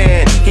your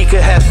man, he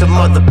could have some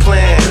other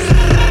plans.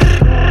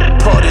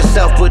 Part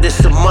yourself, but it's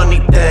a money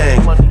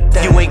thing.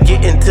 If you ain't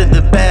getting to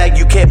the bag,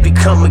 you can't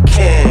become a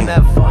king.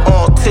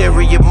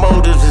 Ulterior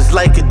motives is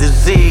like a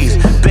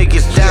disease.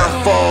 Biggest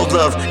downfall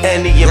of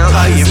any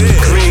empire is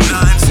greed.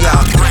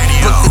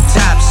 Put the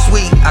top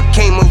sweet, I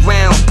came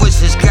around,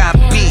 bushes got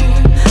beat.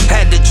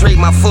 Had to trade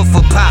my foot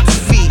for Pop's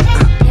feet.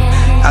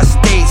 I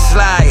stayed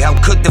sly, how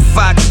could the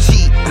fox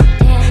cheat?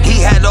 He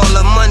had all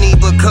the money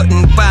but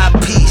couldn't buy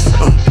peace.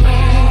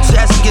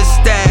 Chest gets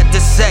stabbed, the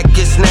set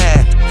gets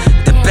nabbed.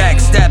 The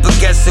backstabber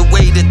gets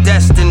away the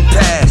destined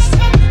past.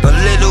 A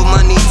little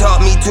money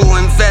taught me to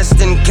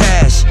invest in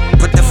cash,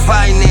 but the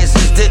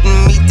finances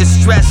didn't meet the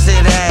stress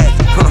it had.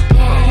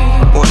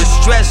 Or the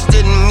stress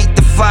didn't meet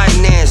the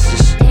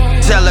finances.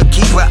 Tell her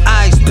keep her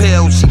eyes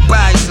peeled, she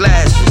buys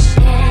lashes.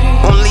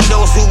 Only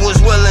those who was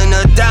willing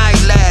to die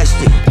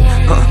lasted.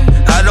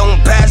 I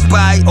don't pass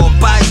by or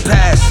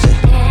bypass it.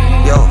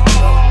 Yo,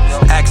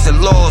 ask the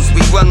laws,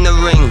 we run the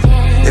ring.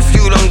 If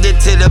you don't get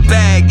to the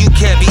bag, you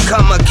can't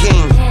become a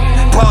king.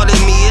 Pardon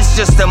me, it's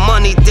just a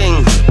money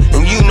thing,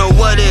 and you know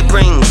what it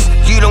brings.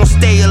 You don't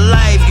stay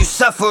alive, you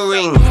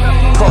suffering.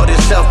 Part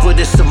yourself, but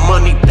it's a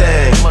money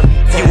thing.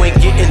 If you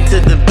ain't getting to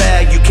the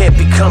bag, you can't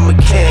become a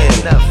king.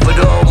 But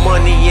all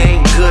money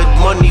ain't good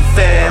money,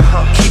 fam.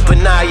 Keep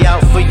an eye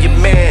out for your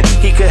man,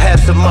 he could have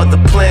some other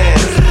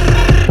plans.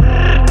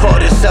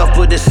 Part yourself,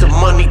 but it's a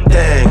money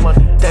thing.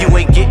 If you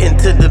ain't getting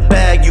to the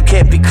bag, you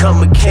can't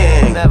become a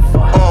king.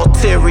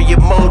 Ulterior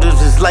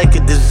motives is like a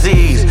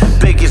disease.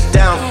 Biggest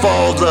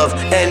downfall of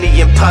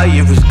any empire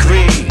is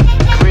greed.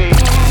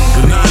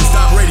 The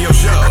NonStop Radio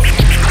Show.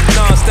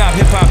 NonStop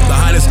Hip Hop. The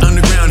hottest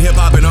underground hip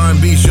hop and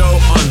R&B show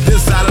on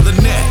this side of the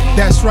net.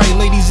 That's right,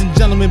 ladies and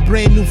gentlemen,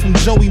 brand new from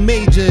Joey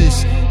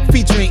Majors,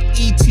 featuring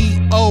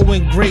ETO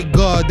and Great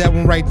God. That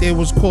one right there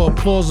was called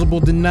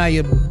Plausible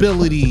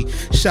Deniability.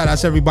 Shout out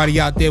to everybody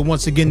out there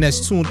once again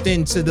that's tuned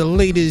in to the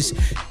latest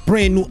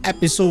brand new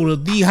episode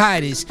of the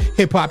hottest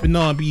hip hop and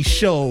R&B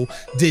show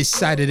this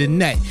side of the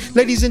net.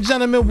 Ladies and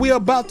gentlemen, we're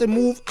about to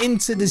move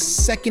into the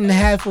second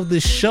half of the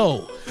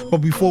show. But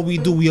before we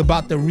do, we're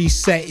about to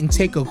reset and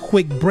take a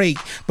quick break.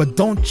 But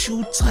don't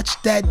you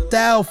touch that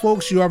dial,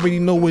 folks. You already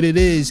know what it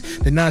is.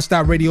 The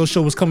NonStop Radio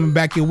Show is coming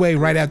back your way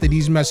right after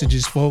these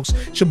messages, folks.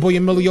 It's your boy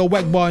Emilio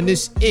Ekbar, and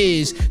this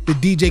is the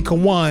DJ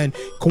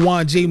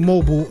Kawan J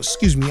Mobile.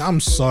 Excuse me, I'm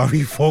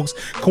sorry, folks.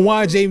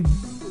 Kawan J.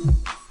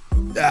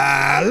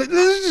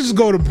 Let's just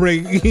go to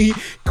break.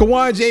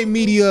 Kawan J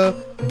Media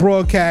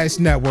Broadcast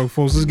Network,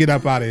 folks. Let's get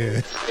up out of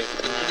here.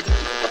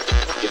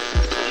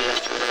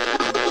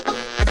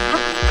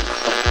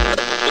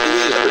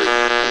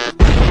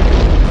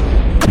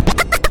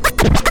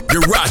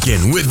 You're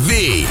rocking with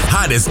the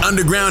hottest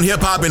underground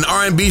hip-hop and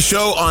R&B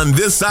show on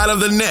this side of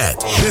the net.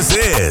 This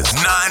is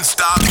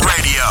NonStop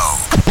Radio.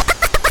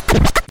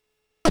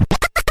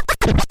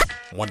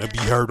 Want to be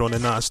heard on the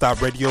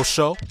NonStop Radio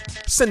show?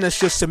 Send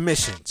us your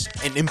submissions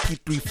in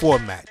MP3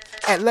 format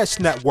at Let's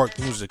Network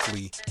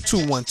Musically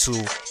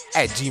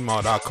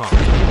 212@gmail.com.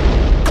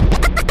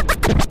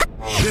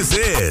 This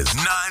is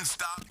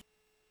NonStop.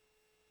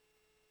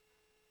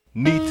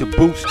 Need to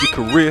boost your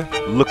career?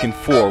 Looking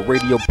for a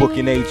radio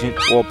booking agent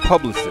or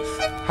publicist?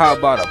 How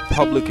about a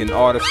public and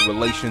artist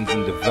relations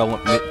and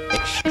development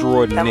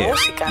extraordinaire?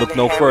 Look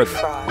no further.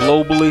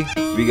 Globally,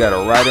 we got a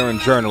writer and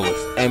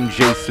journalist,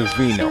 MJ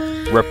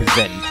Savino,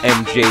 representing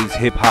MJ's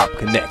Hip Hop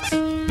Connects.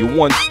 Your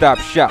one-stop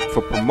shop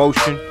for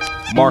promotion,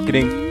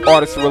 marketing,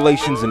 artist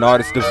relations, and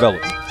artist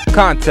development.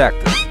 Contact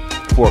us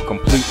for a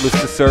complete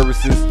list of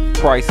services,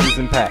 prices,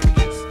 and packages.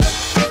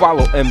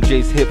 Follow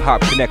MJ's Hip Hop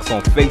Connects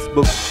on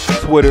Facebook,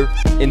 Twitter,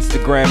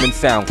 Instagram, and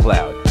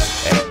SoundCloud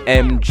at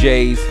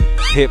MJ's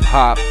Hip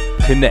Hop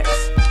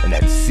Connects, and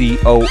that's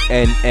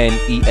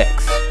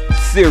CONNEX.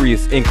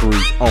 Serious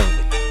inquiries only.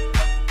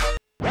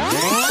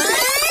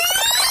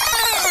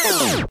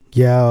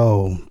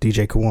 Yo,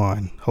 DJ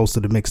Kawan, host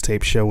of the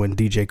Mixtape Show and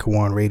DJ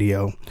Kawan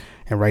Radio.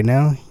 And right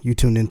now, you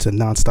tuned into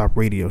NonStop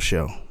Radio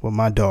Show with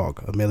my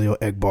dog, Emilio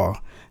Egbar,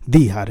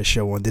 the hottest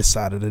show on this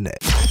side of the net.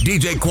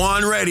 DJ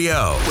Kawan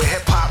Radio. Where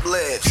hip-hop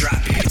lives.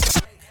 Drop it.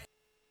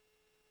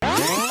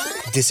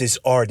 This is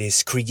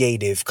artist,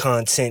 creative,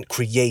 content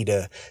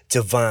creator,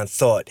 Divine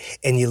Thought,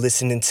 and you're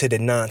listening to the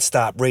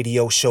NonStop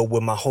Radio Show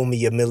with my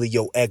homie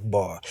Emilio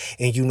Egbar.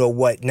 And you know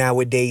what?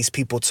 Nowadays,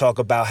 people talk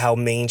about how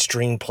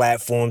mainstream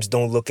platforms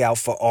don't look out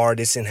for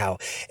artists and how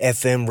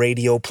FM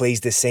radio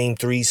plays the same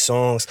 3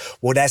 songs.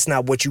 Well, that's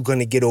not what you're going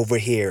to get over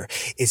here.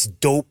 It's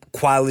dope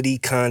quality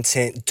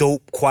content,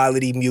 dope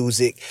quality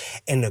music,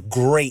 and a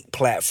great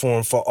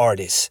platform for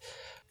artists.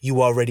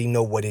 You already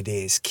know what it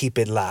is. Keep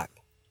it locked.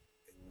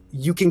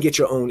 You can get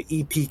your own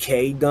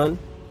EPK done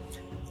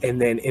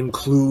and then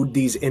include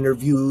these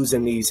interviews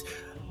and these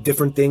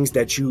different things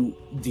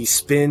these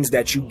spins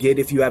that you get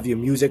if you have your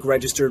music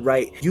registered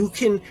right. You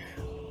can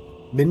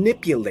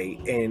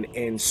manipulate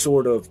and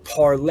sort of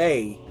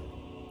parlay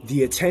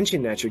the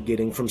attention that you're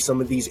getting from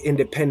some of these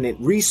independent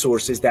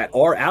resources that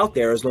are out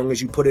there as long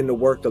as you put in the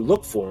work to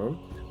look for them.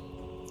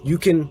 You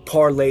can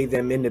parlay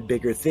them into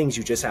bigger things.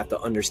 You just have to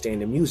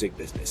understand the music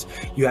business.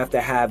 You have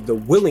to have the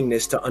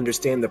willingness to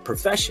understand the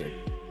profession.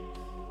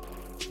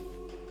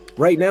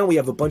 Right now, we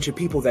have a bunch of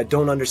people that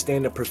don't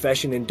understand the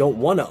profession and don't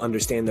want to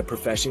understand the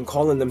profession,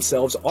 calling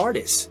themselves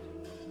artists.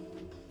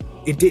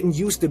 It didn't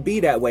used to be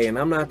that way, and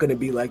I'm not going to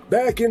be like,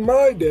 back in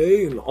my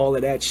day and all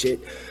of that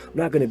shit. I'm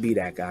not going to be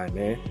that guy,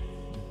 man.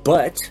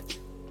 But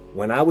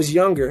when I was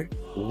younger,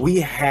 we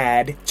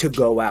had to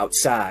go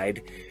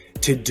outside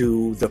to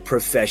do the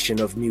profession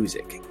of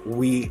music.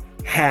 We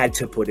had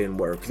to put in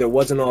work. There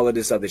wasn't all of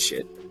this other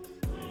shit.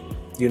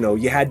 You know,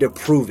 you had to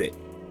prove it.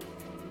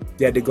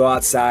 You had to go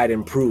outside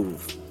and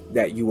prove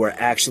that you were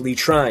actually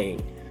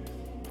trying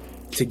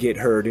to get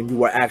heard and you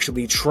were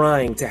actually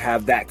trying to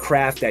have that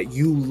craft that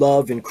you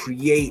love and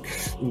create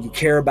and you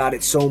care about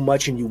it so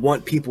much and you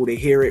want people to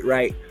hear it,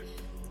 right?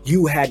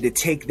 You had to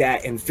take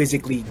that and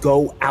physically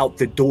go out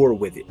the door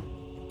with it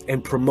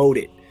and promote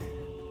it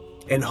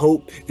and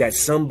hope that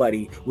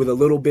somebody with a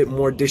little bit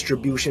more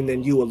distribution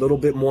than you, a little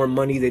bit more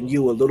money than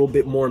you, a little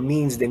bit more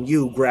means than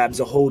you grabs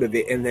a hold of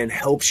it and then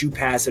helps you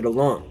pass it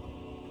along.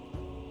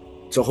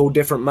 It's a whole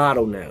different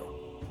model now.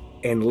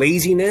 And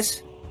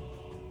laziness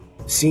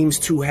seems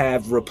to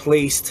have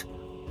replaced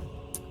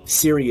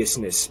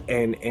seriousness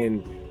and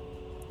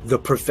the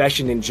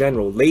profession in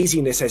general.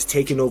 Laziness has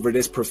taken over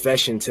this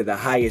profession to the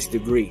highest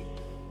degree.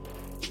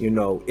 You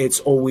know,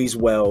 it's always,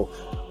 well,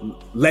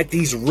 let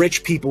these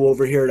rich people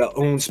over here that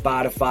own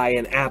Spotify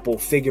and Apple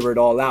figure it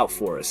all out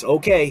for us.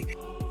 Okay,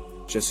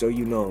 just so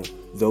you know,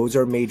 those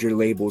are major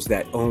labels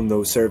that own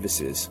those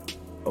services.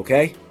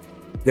 Okay?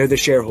 They're the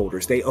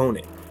shareholders. They own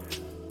it.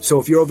 So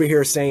if you're over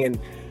here saying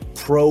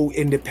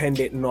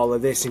pro-independent and all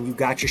of this, and you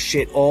got your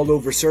shit all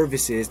over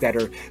services that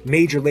are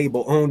major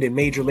label owned and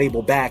major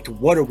label backed,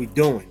 what are we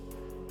doing?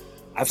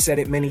 I've said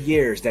it many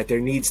years that there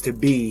needs to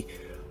be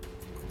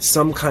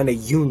some kind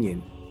of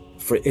union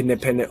for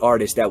independent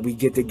artists, that we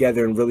get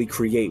together and really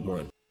create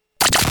one.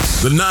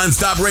 The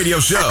NonStop Radio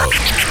Show.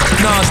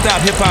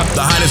 NonStop Hip Hop.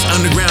 The hottest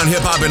underground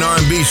hip hop and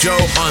R&B show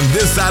on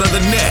this side of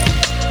the net.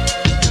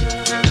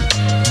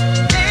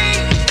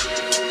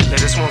 Now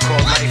this one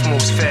called Life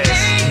Moves Fast.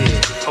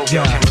 Hope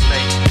y'all can relate.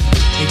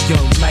 Yo,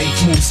 life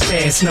moves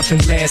fast, nothing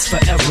lasts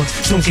forever.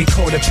 Don't get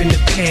caught up in the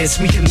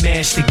past, we can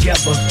mash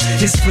together.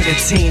 It's for the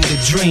team to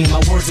dream, my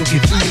words will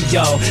get through to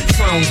y'all.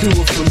 If I don't do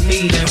it for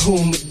me, then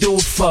whom it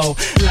do it for?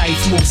 Life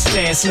moves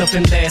fast,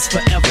 nothing lasts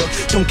forever.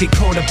 Don't get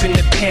caught up in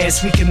the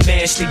past, we can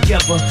mash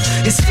together.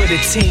 It's for the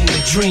team to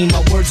dream,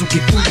 my words will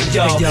get through to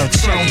y'all.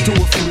 If I don't do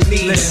it for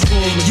me, then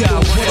whom it do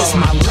it for? What is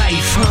my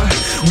life, huh?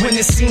 When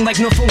it seemed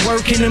like nothing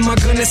working, am I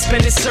gonna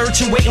spend it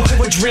searching, waiting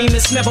for a dream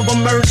that's never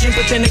emerging?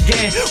 But then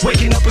again,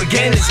 waking up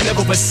again, plan is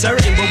never a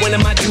certain, but when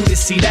am I due to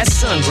see that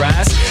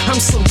sunrise? I'm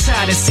so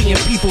tired of seeing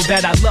people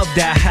that I love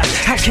die high.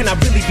 How can I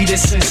really be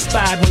this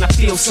inspired when I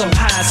feel so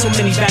high? So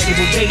many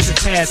valuable days have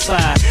passed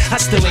by. I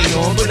still ain't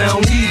on, but I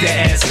don't need to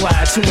ask why.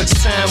 Too much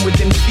time with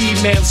them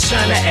females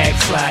trying to act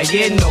fly,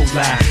 yeah, no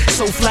lie.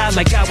 So fly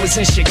like I was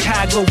in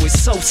Chicago with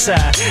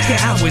Soulside.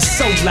 Yeah, I was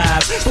so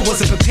live, but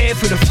wasn't prepared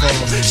for the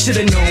fall.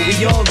 Should've known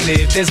we all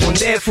live, there's one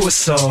there for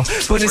us all.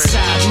 But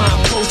inside my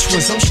approach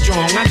was I'm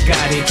strong, I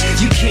got it.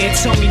 You can't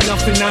tell me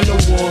nothing, I know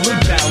all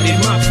about it.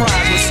 My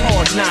pride was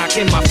hard knock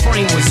and my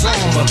frame was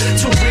armor.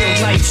 Till real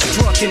life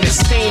struck and it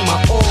stained my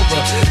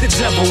aura. The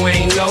devil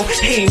ain't know,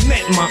 he ain't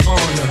met my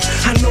honor.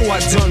 I know I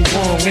done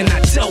wrong and I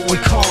dealt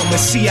with karma.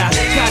 See, I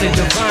got a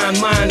divine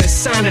mind, a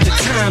sign of the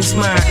times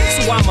mine.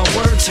 So while my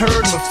words heard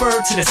and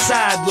referred to the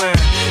sideline,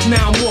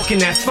 now I'm walking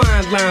that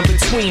fine line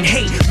between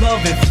hate,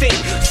 love, and fate.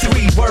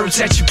 3 words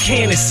that you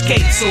can't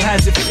escape. So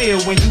how's it feel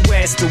when you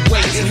ask to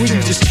wait? When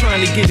you just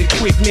trying to get a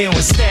quick meal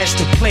and stash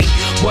the plate?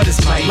 What is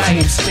my life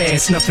moves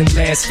fast, nothing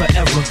lasts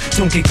forever.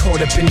 Don't get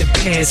caught up in the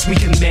past, we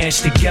can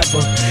mash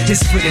together.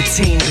 It's for the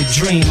team, the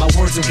dream, my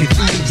words will get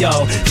through to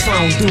y'all. If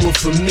I don't do it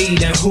for me,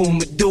 then who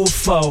would do it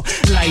for?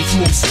 Life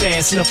moves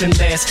fast, nothing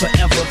lasts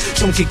forever.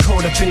 Don't get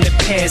caught up in the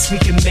past, we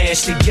can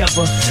mash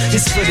together.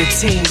 It's for the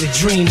team, the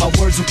dream, my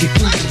words will get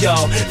through to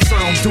y'all. If I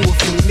don't do it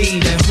for me,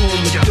 then who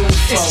would do it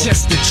for? It's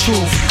just the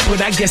truth,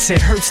 but I guess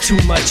it hurts too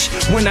much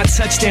when I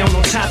touch down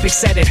on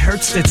topics that it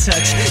hurts to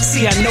touch.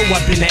 See, I know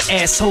I've been an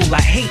asshole,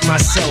 I hate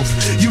myself.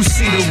 You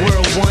see the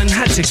world one,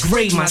 I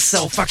degrade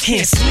myself. I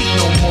can't sleep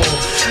no more,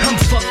 I'm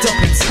fucked up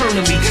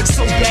internally.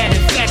 So bad,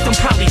 in fact, I'm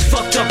probably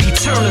fucked up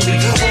eternally.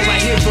 All I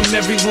hear from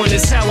everyone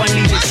is how I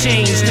need to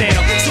change now.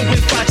 So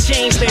if I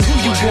change, then who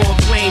you gonna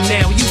blame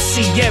now? You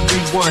see,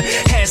 everyone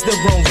has their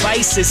own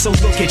vices, so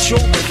look at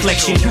your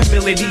reflection.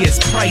 Humility is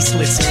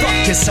priceless, fuck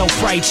the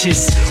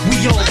self-righteous.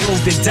 We all roll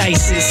the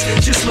dices,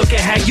 just look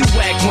at how you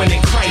act when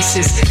in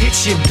crisis.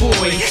 It's your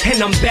boy,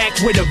 and I'm back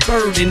with a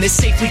burden to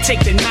safely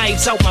take the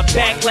knives out my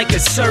back like a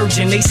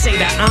surgeon. They say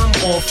that I'm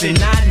orphan,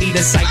 I need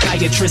a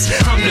psychiatrist.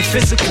 I'm the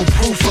physical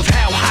proof of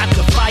how hot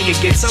the fire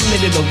gets. I'm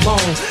in it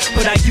alone,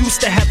 but I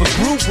used to have a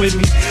group with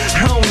me.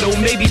 I don't know,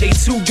 maybe they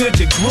too good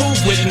to groove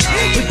with me,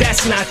 but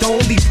that's not the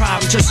only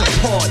problem, just a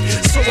part.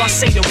 So I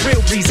say the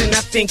real reason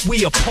I think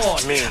we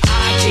apart.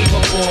 I gave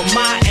up on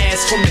my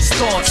ass from the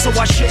start, so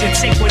I shouldn't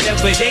take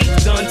whatever they've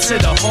done to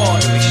the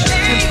heart.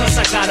 And plus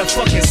I got a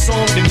fucking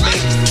song to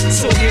make,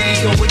 so here we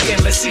go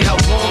again, let's see how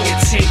long it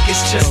takes.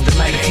 It's just the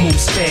life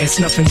moves fast,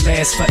 nothing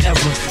lasts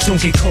forever.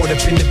 Don't get caught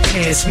up in the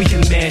past, we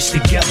can mash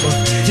together.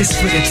 It's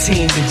for the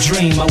team, the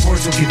dream, my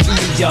words will get through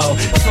to y'all.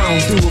 If I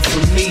don't do it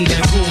for me,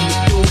 then who would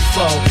do it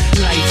for?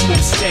 Life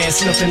moves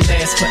fast, nothing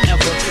lasts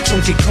forever.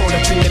 Don't get caught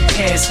up in the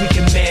past, we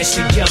can mash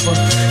together.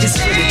 It's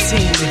for the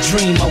team, the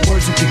dream, my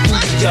words will get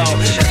through to y'all.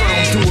 If I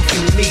don't do it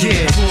for me,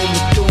 then who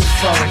would do it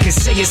for? I can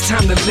say it's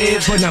time to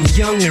live, but I'm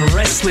young and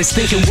restless,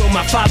 thinking will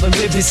my father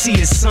live to see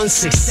his son's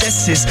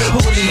successes?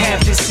 Only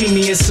have to see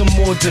me in some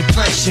more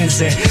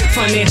depressions and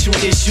financial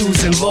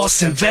issues and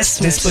lost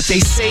investments. But they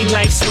say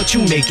life's what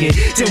you make it,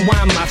 then why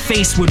am I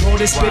faced with all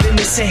this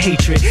bitterness and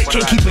hatred?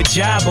 Can't keep a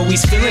job,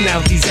 always filling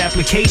out these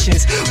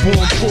applications.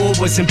 Born poor,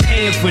 wasn't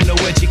paying for no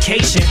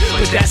education,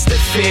 but that's the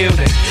field,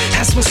 and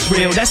that's what's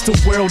real, that's the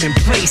world in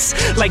place.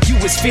 Like you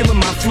was feeling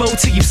my flow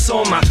till you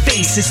saw my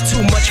face. It's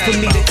too much for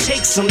me to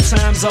take,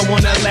 sometimes I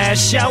wanna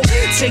lash out.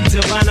 Take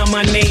divine on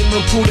my name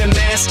and pull the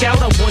mask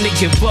out. I wanna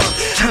give up,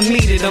 I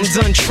need it, I'm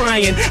done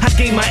trying. I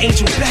gave my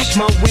angel back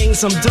my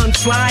wings, I'm done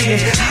flying.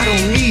 I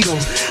don't need them,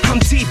 I'm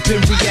deep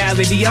in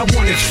reality, I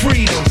wanted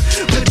freedom.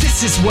 But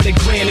this is what it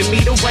granted me,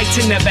 the right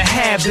to never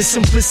have the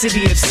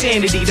simplicity of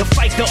sanity, to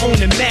fight to own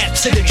the map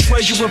to the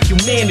treasure of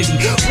humanity.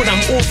 But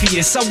I'm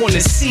Orpheus, I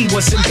wanna see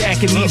what's in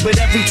back of me, but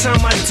every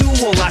time I do,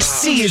 all I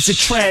see is a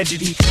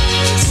tragedy.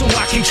 So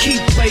I can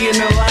keep playing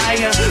a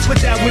liar, but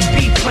that would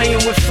be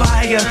playing with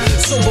fire.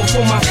 So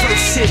before my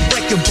first hit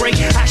record break,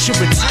 I should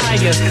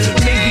retire.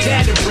 Maybe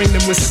that'll bring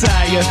the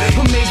Messiah,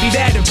 or maybe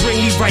that'll bring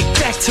me right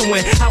back to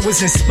when I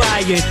was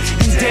inspired,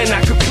 and then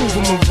I could prove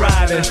I'm a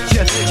rider.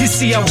 Yeah, you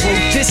see, I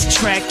wrote this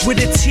track with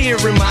a tear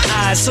in my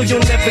eye, so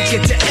you'll never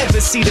get to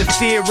ever see the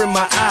fear in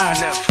my eye.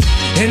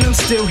 And I'm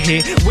still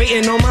here,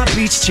 waiting on my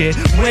beach chair.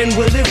 When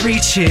will it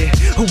reach here?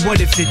 Or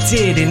what if it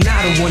did and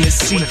I don't wanna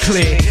see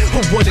clear?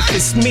 Or what if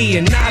it's me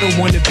and I don't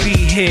wanna be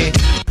here?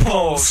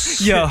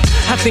 Pause. Yo,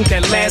 I think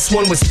that last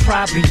one was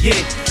probably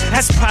it.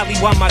 That's probably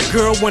why my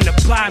girl wanna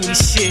buy me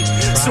shit.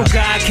 So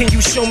God, can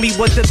you show me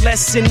what the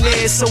lesson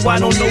is, so I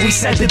don't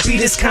always have to be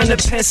this kind of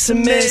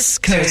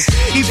pessimist? Cause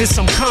either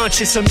I'm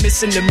conscious or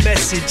missing the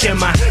message.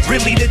 Am I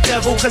really the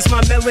devil cause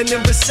my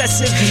melanin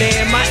recessive?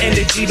 Man, my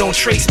energy don't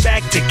trace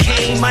back to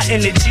Cain. My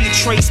energy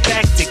trace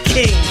back to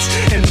kings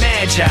and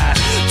magi.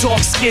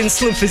 Dark skin,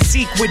 slim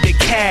physique with the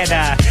cat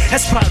eye.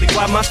 That's probably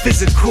why my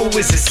physical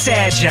is a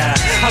sagi.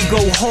 I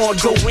go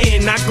hard, go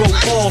in, I go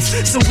off.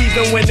 So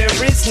even when there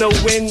is no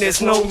win,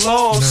 there's no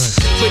loss.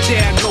 But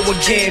there I go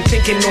again,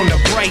 thinking on the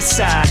bright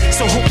side.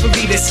 So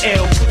hopefully this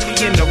L put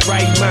me in the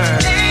right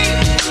mind.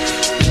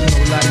 You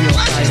know, a lot of y'all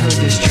probably heard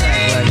this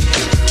track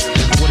like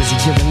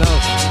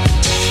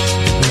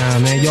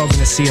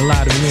see a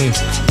lot of me.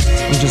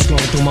 I'm just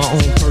going through my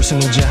own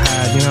personal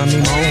jihad, you know what I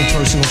mean? My own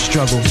personal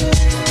struggle.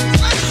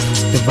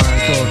 Divine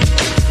thought.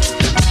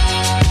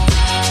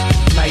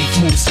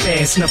 Life moves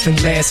fast, nothing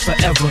lasts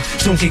forever.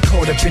 Don't get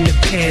caught up in the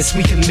past,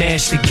 we can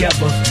mash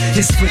together.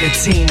 It's for the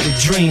team, the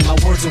dream, my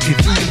words will get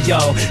through to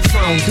y'all. If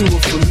I don't do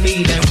it for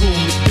me, then who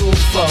will do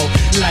it for?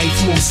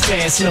 Life moves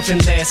fast, nothing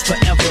lasts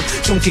forever.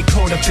 Don't get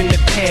caught up in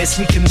the past,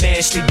 we can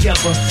mash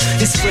together.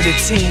 It's for the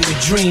team, the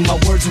dream, my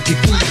words will get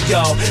through to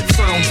y'all. If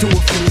I don't do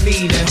it for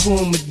me, then who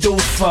am I do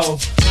it for?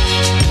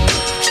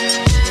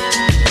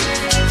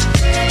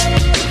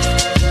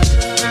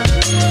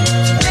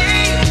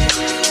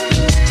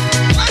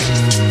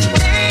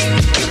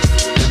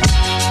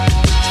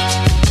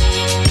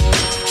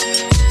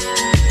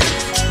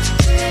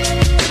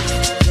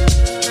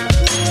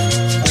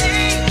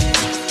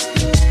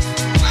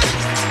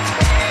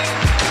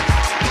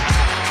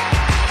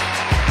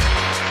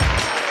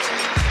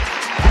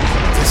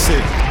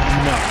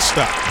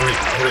 Non-stop radio.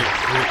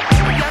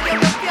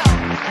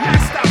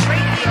 Non-stop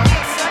radio.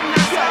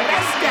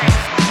 Let's go.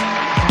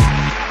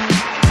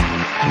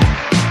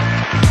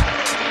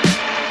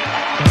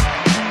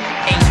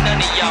 Ain't none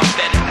of y'all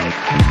better.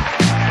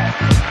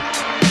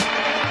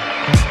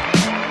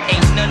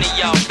 Ain't none of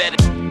y'all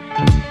better.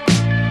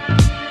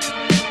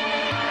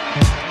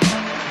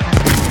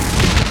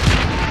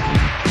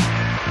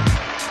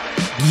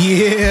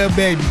 Yeah,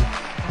 baby.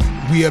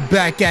 We are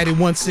back at it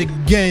once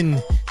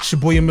again. It's your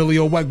boy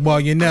Emilio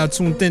Weckball. You're now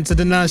tuned in to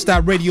the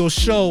Non-Stop Radio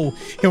Show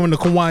here on the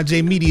Kawan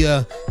J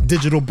Media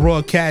Digital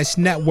Broadcast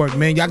Network,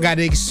 man. Y'all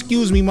gotta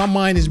excuse me. My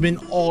mind has been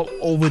all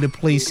over the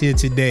place here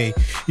today.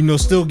 You know,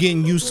 still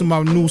getting used to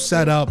my new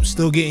setup.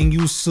 Still getting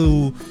used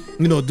to,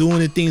 you know, doing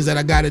the things that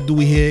I gotta do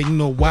here, you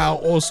know, while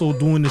also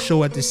doing the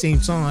show at the same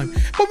time.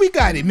 But we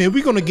got it, man.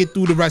 We're gonna get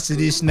through the rest of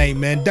this night,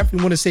 man.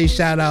 Definitely want to say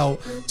shout out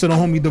to the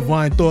homie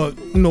Divine Thought,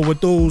 you know, with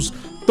those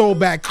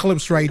throwback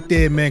clips right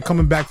there, man.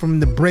 Coming back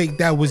from the break,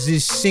 that was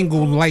his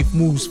single Life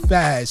Moves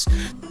Fast.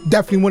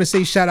 Definitely want to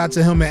say shout out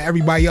to him and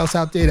everybody else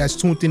out there that's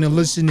tuned in and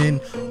listening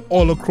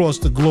all across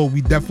the globe.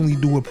 We definitely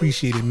do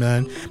appreciate it,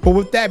 man. But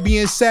with that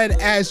being said,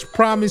 as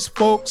promised,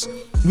 folks,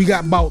 we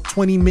got about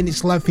 20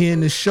 minutes left here in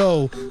the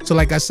show. So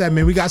like I said,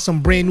 man, we got some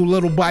brand new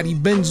little body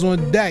bends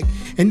on deck.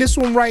 And this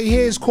one right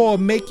here is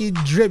called Make It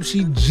Drip.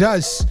 She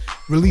just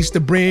released a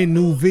brand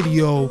new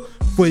video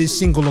for this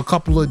single a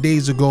couple of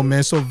days ago,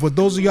 man. So for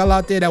those of y'all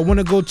out there that want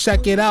to go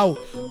check it out,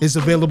 it's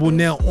available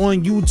now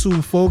on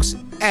YouTube, folks,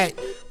 at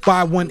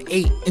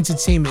 518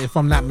 Entertainment, if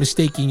I'm not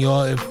mistaken,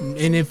 y'all.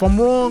 If I'm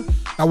wrong,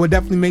 I would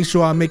definitely make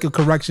sure I make a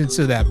correction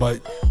to that.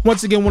 But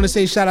once again, want to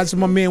say shout out to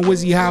my man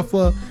Wizzy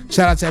Hoffa.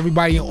 Shout out to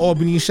everybody in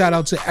Albany. Shout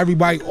out to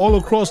everybody all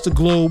across the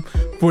globe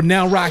for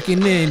now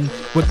rocking in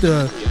with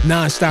the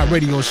Non-Stop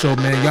Radio Show,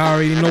 man. Y'all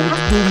already know what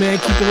to do, man.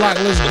 Keep it locked.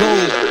 Let's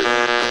go.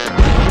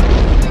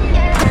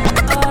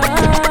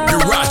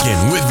 You're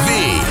rocking with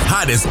the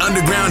hottest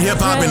underground hip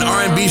hop and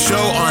R&B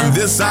show on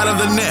this side of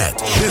the net.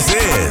 This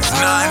is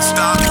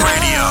Non-Stop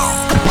Radio.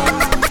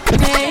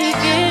 Make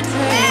it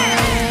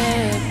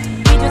drip.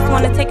 He just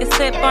wanna take a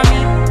sip on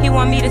me. He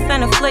want me to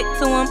send a flick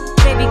to him.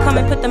 Baby, come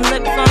and put them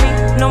lips on me.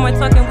 No more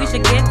talking, we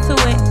should get to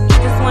it. He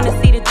just wanna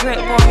see the drip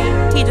on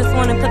me. He just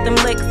wanna put them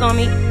licks on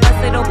me.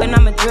 Bust it open,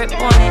 I'ma drip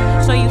on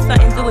it. Show you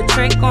something, do a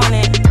trick on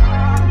it.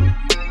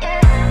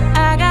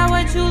 I got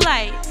what you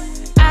like.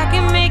 I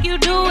can make you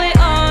do it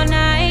all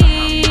night.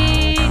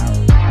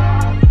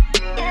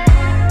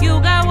 You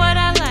got what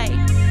I like.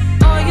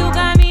 Oh, you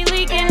got me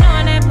leaking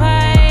on that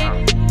pipe.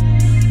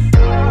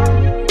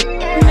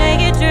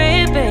 Make it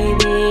drip,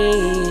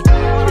 baby.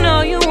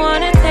 Know you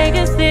wanna take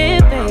a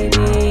sip,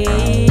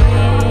 baby.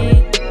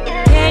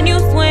 Can you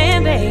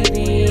swim,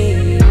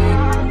 baby?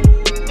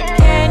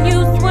 Can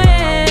you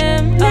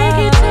swim? Make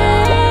it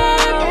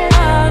drip,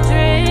 oh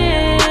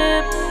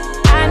drip.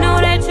 I know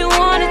that you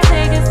wanna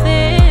take a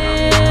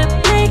sip.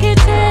 Make it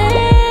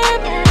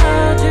drip,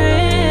 oh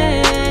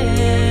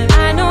drip.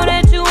 I know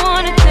that you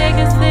wanna take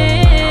a sip.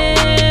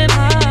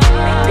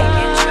 Make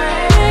it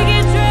drip, make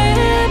it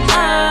drip,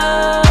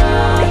 oh.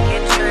 Make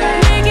it drip,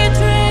 make it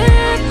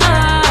drip, oh.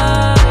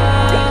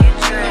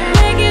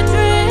 Make it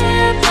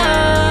drip, oh.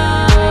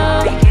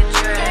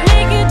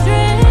 Make it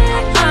drip,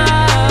 oh.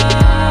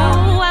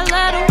 I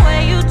love the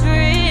way you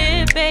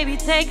drip, baby.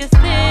 Take a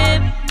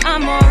sip.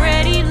 I'm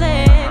already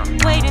lit,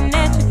 waiting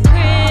at your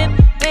crib.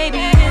 Baby,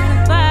 it's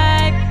a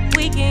vibe,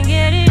 we can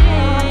get it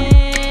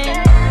in.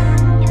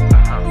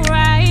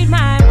 Ride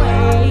my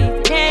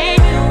wave, can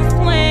you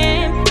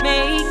swim?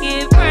 Make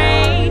it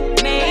rain,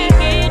 make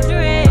it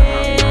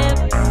drip.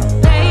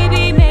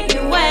 Baby, make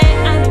it wet,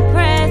 I'm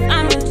impressed,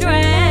 I'm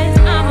undressed.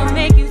 I'ma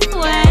make you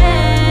sweat.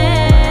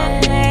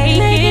 Make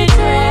it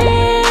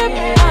drip,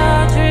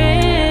 oh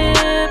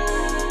drip.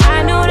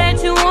 I know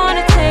that you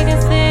wanna take a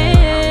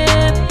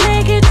sip.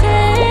 Make it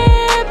drip.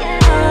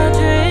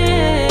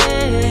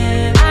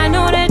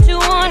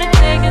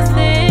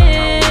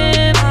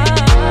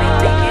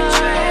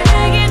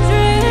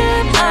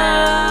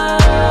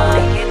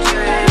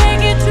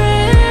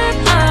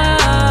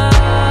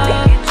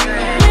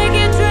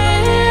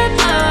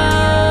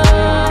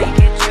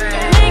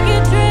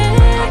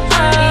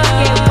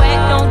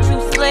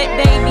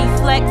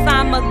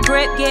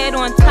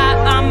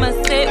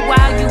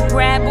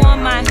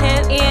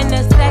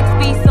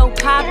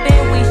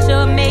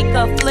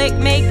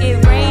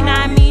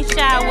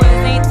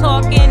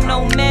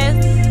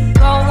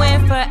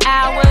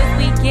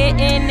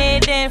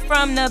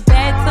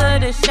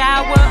 the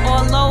shower,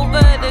 all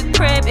over the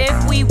crib.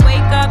 If we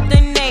wake up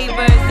the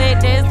neighbors,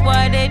 it is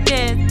what it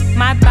is.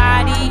 My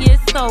body is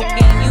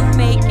soaking, you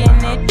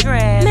making it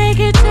drip. Make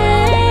it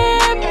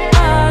drip,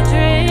 oh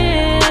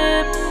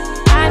drip.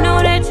 I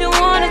know that you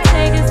wanna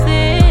take a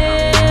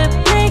sip.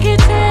 Make it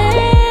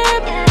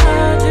drip,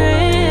 oh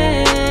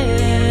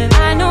drip.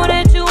 I know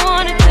that you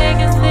wanna take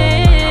a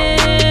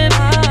sip.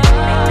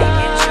 Make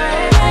it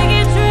drip, make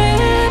it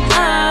drip,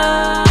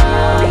 oh.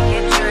 Make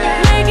it drip,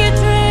 make it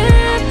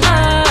drip,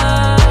 oh.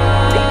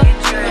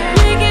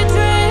 Make it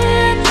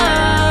drip, oh.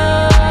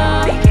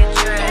 Make it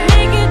drip,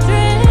 make it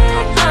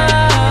drip, oh.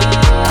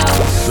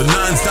 The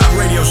NonStop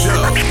Radio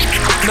Show.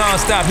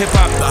 NonStop Hip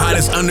Hop. The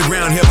hottest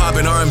underground hip hop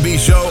and R&B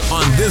show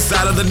on this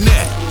side of the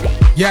net.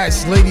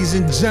 Yes, ladies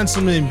and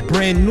gentlemen,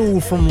 brand new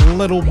from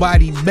Little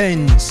Body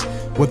Benz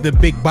with the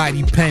big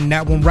body pen.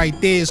 That one right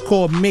there is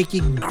called Make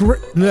It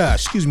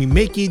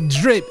Make It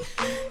Drip.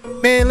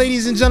 Man,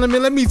 ladies and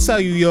gentlemen, let me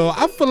tell you, yo,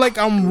 I feel like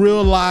I'm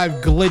real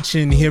live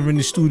glitching here in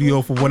the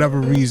studio for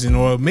whatever reason,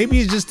 or maybe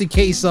it's just a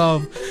case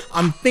of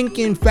I'm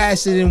thinking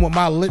faster than what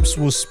my lips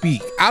will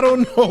speak. I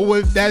don't know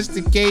if that's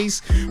the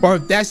case or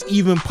if that's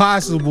even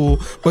possible,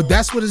 but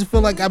that's what it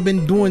feels like I've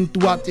been doing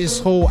throughout this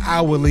whole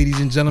hour, ladies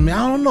and gentlemen.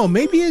 I don't know,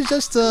 maybe it's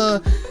just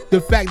the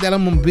fact that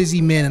I'm a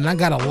busy man and I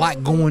got a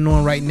lot going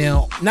on right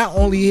now. Not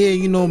only here,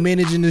 you know,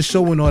 managing the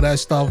show and all that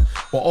stuff,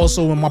 but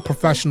also in my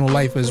professional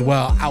life as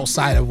well,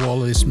 outside of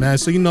all of this, man.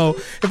 So, you know,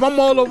 if I'm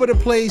all over the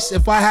place,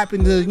 if I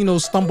happen to, you know,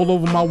 stumble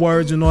over my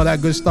words and all that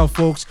good stuff,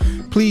 folks,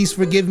 please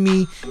forgive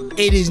me.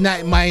 It is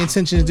not my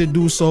intention to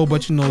do so,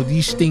 but, you know,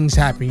 these things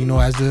happen, you know,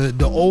 as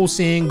the old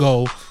saying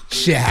go,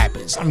 shit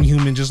happens. I'm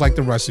human just like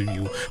the rest of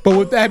you. But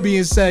with that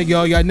being said,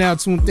 y'all now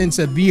tuned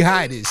into the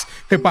hottest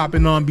hip hop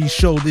and R&B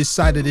show this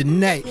side of the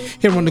net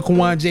here on the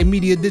Kawan J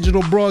Media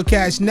Digital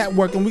Broadcast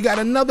Network, and we got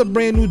another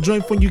brand new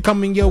joint for you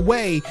coming your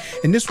way.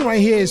 And this one right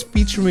here is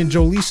featuring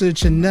Jolisa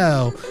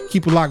Chanel.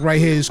 Keep it locked right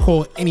here. It's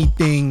called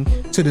Anything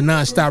to the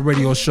NonStop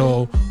Radio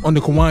Show on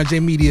the Kawan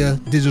J Media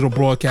Digital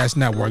Broadcast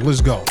Network.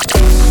 Let's go.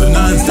 The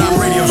NonStop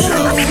Radio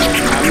Show.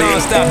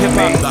 NonStop Hip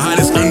Hop. The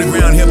hottest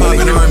underground hip hop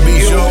and R&B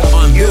show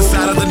on this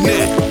side of the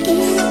net.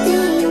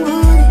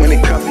 When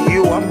it comes to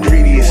you, I'm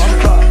greedy as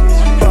fuck.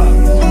 I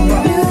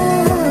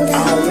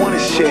don't wanna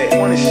share. I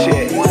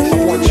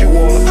want you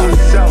all to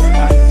myself.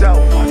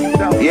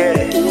 Yeah.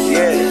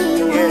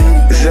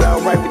 Is it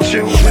alright with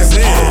you? This is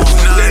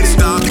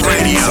NonStop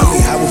Radio. Tell me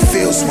how it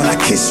feels when I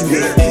kiss you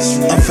there.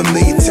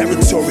 Unfamiliar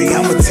territory,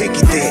 I'ma take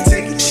you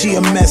there. She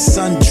a mess,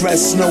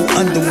 undressed, no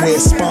underwear,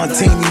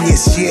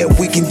 spontaneous. Yeah,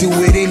 we can do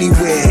it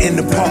anywhere. In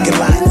the parking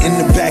lot, in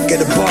the back of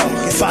the bar,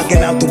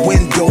 fogging out the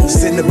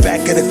windows in the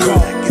back of the car.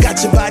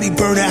 Got your body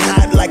burning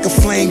hot like a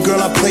flame,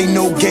 girl. I play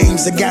no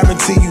games. I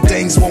guarantee you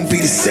things won't be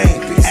the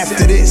same.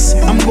 After this,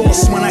 I'm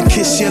lost when I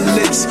kiss your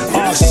lips.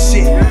 Oh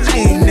shit, I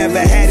ain't never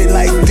had it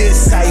like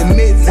this. I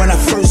admit, when I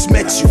first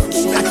met you,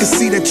 I could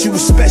see that you were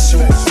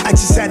special. I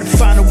just had to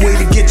find a way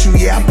to get you.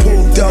 Yeah, I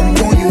pulled up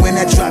on you in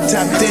that drop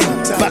top thing.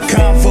 By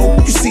convo,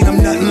 you seen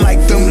I'm nothing like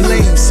them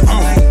lames.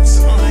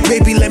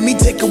 Baby, let me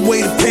take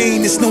away the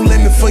pain. There's no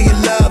limit for your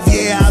love.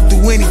 Yeah, I'll do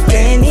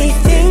anything.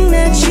 Anything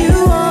that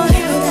you want,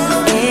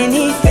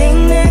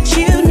 anything that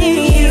you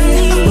need.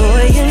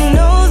 Boy, you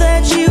know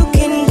that you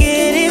can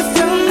get it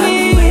from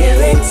me. I'm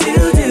willing to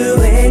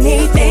do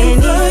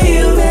anything for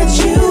you that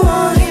you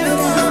want,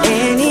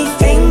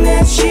 anything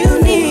that you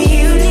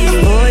need.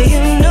 Boy,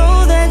 you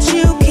know that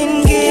you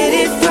can get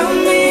it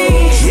from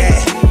me. Yeah.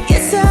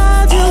 Yes,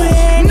 I'll do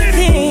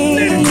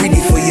anything.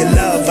 Greedy for your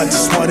love, I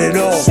just want it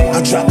all.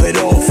 I'll drop it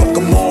all, fuck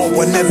them all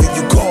whenever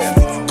you call.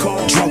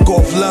 Drunk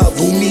off love,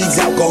 who needs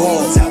alcohol?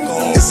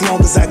 As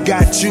long as I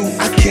got you,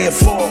 I can't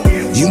fall.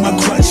 You my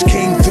crutch,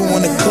 came through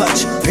in the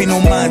clutch. Pay no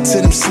mind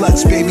to them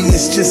sluts, baby,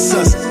 it's just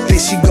us. There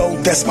she go,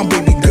 that's my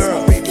baby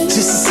girl. Just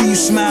to see you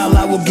smile,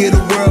 I will get a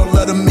world.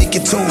 Let her make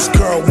your toes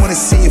curl. Wanna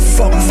see your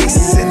fuck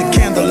faces in the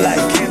candlelight.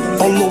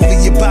 All over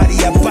your body,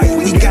 I bite,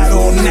 we got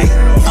all night.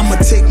 I'ma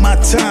take my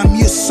time,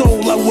 your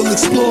soul I will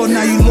explore.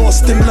 Now you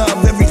lost in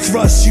love, every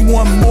thrust you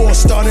want more.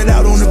 Started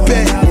out on the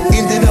bed,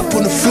 ended up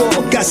on the floor.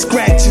 Got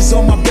scratches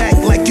on my back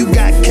like you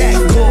got cat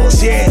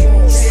claws, yeah.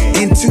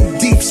 In too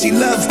deep, she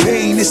love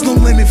pain. There's no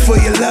limit for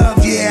your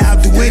love, yeah,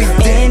 I'll do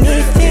anything.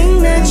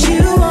 Anything that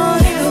you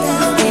want,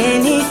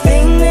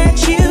 anything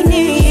that you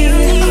need.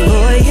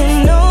 Boy,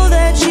 you know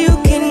that you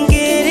can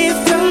get it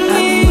from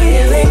me. I'm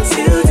willing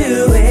to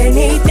do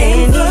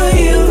anything for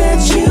you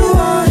that you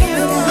want,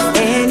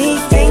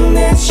 anything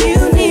that you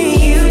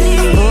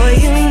need. Boy,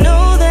 you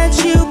know that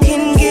you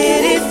can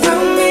get it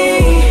from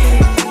me.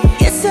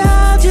 Yes,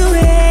 I'll do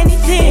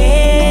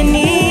anything.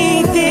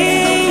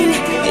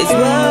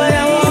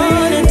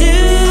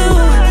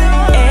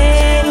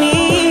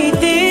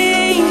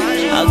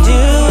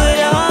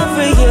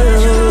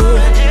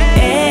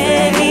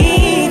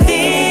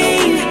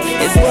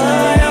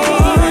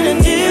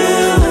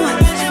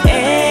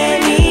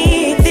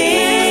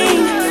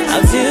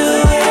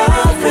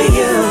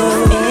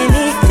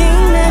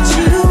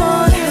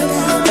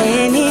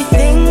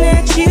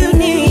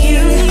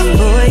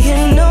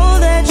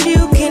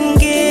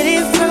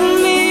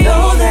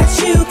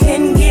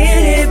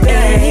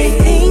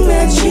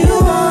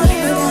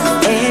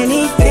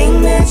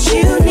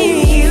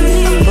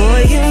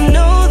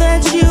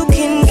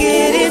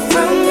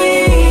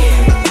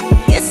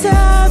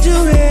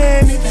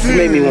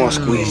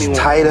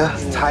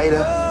 tighter,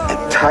 tighter,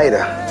 and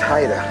tighter,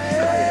 tighter.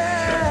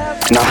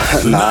 Nah,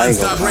 I ain't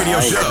Non-Stop Radio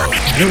Show.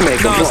 You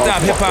make a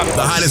Non-Stop Hip Hop,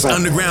 the hottest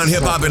underground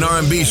hip hop and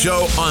R&B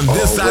show on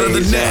this side of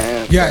the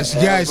net.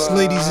 Yes,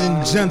 ladies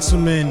and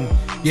gentlemen,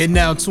 you're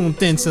now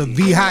tuned in to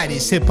the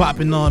hottest hip hop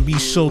and R&B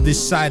show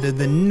this side of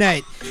the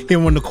net. Here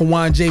on the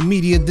Kawan J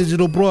Media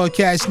Digital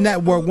Broadcast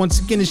Network. Once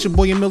again, it's your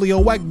boy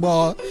Emilio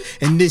Egbar,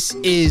 and this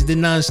is the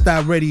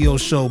Non-Stop Radio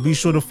Show. Be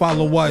sure to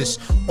follow us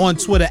on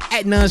Twitter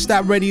at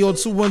Non-Stop Radio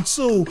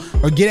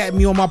 212, or get at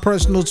me on my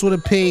personal Twitter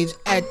page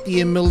at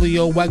the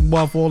Emilio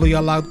Egbar for all of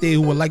y'all out there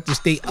who would like to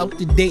stay up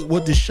to date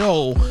with the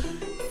show,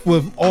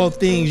 with all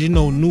things,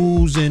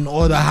 news and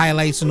all the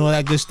highlights and all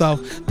that good stuff.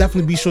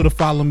 Definitely be sure to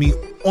follow me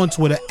on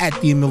Twitter at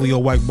the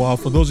Emilio Egbar.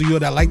 For those of you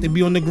that like to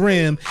be on the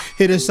gram,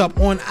 hit us up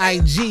on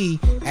IG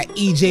at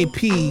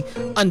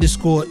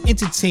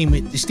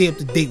EJP_entertainment to stay up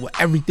to date with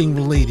everything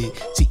related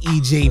to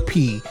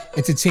EJP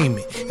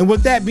Entertainment. And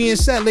with that being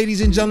said,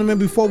 ladies and gentlemen,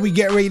 before we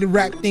get ready to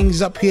wrap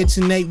things up here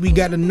tonight, we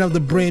got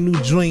another brand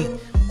new joint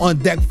on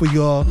deck for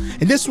y'all.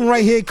 And this one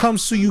right here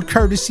comes to you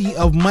courtesy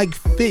of Mike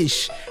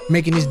Fish,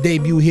 making his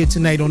debut here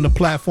tonight on the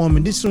platform.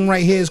 And this one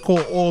right here is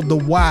called All the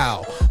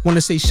While. Want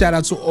to say shout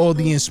out to all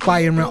the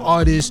inspiring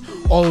artists,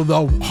 all of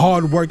the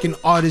hard-working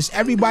artists,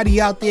 everybody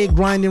out there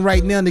grinding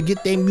right now to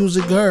get their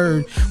music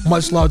heard.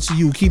 Much love to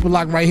you. Keep it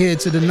locked right here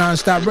to the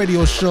Non-Stop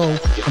Radio Show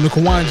on the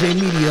Kawan J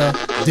Media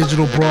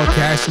Digital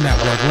Broadcast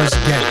Network. Let's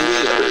get it.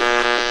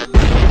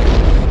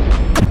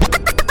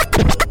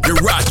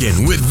 You're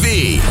rocking with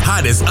the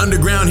hottest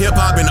underground hip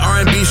hop and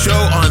R&B show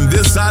on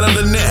this side of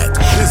the net.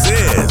 This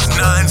is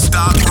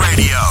Non-Stop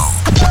Radio.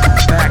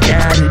 Back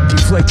at it,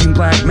 deflecting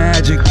black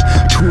magic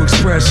to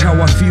express how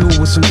I feel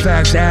with some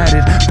facts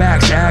added.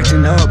 Backs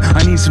acting up,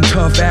 I need some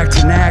tough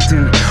acting.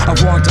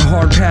 I've walked a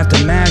hard path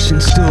to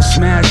mashing, still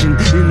smashing.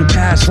 In the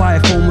past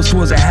life, almost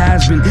was a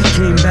has-been.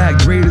 Came back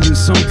greater than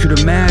some could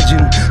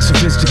imagine.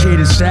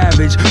 Sophisticated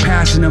savage,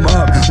 passing them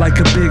up like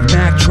a Big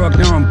Mac truck.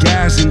 Now I'm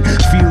gassing,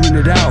 feeling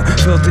it out.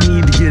 Felt the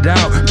need to get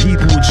out.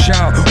 People would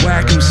shout,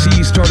 whack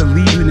MCs started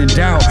leaving in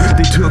doubt.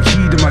 They took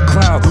heed to my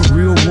clout.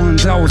 Real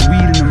ones, I was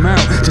weeding them out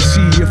to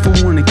see if I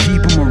want to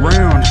keep them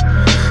around.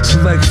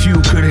 Select few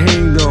could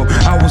hang though.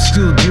 I was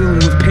still dealing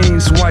with pain,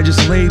 so I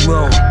just laid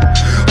low.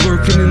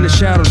 Lurking in the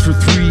shadows for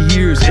 3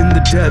 years, in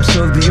the depths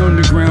of the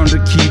underground to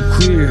keep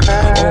clear.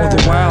 All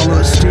the while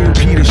a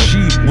stampede of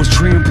sheep was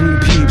trampling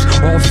peeps,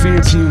 all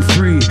fancy and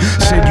free.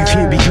 Said you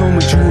can't become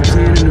what you were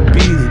planning to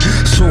be.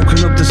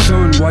 Soaking up the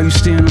sun while you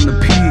stand on the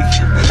peak.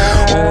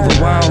 All the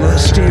while a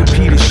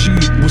stampede of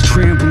sheep was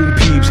trampling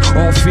peeps,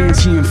 all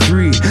fancy and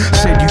free.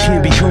 Said you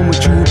can't become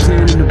what you were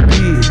planning to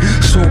be.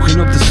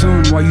 Soaking up the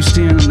sun while you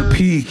stand on the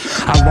peak.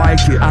 I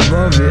like it, I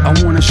love it, I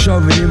wanna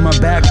shove it in my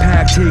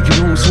backpack, take it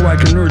home so I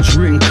can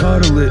nurture it and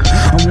cuddle it.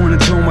 I wanna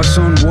tell my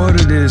son what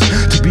it is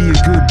to be a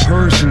good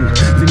person,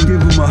 then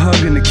give him a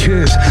hug and a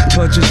kiss.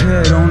 Touch his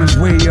head on his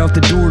way out the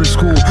door to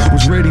school.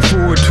 Was ready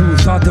for it too,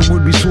 thought that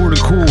would be sorta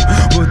cool,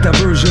 but that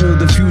version of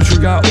the future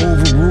got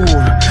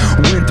overruled.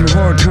 Went through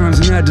hard times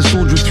and had to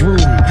soldier through.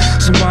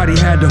 Somebody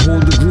had to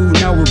hold the glue,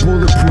 now we're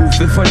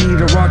bulletproof. If I need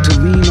a rock to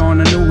lean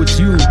on, I know it's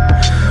you.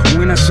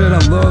 When I said I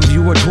love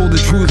you, I told the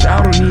truth.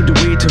 I don't need to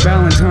wait till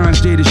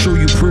Valentine's Day to show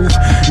you proof.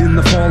 In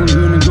the fall I'm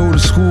gonna go to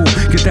school,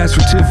 get that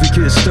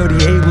certificate, study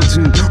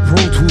Ableton, Pro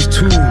Tools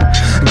too.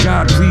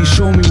 God, please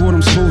show me what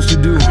I'm supposed to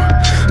do.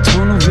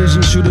 Tunnel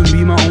vision shouldn't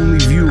be my only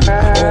view.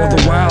 All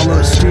the while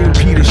a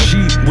stampede of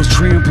sheep was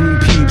trampling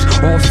peeps,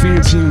 all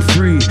fancy and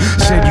free.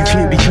 Said you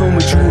can't become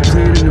what you were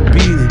planning to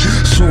be.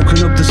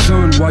 Soaking up the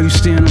sun while you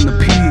stand on the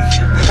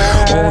peak.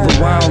 All the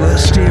while a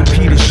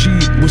stampede of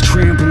sheep was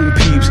trampling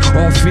peeps,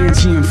 all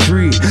fancy and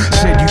free.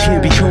 Said you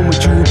can't become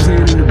what you were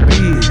planning to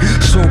be.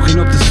 Soaking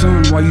up the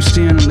sun while you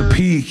stand on the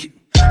peak.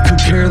 Could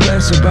care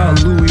less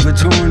about Louis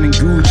Vuitton and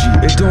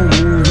Gucci. It don't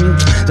move me,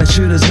 that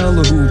shit is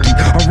hella hoopty.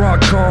 I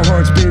rock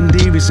Carhartts, Ben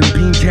Davis and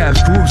bean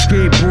caps. Grew up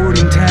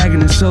skateboarding,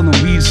 tagging and selling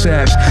weed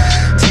sacks.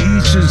 To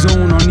each his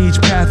own, on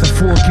each path a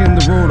fork in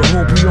the road. I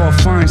hope we all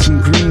find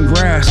some green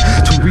grass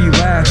to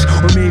relax,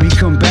 or maybe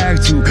come back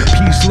to.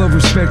 Peace, love,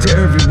 respect to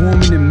every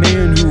woman and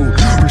man who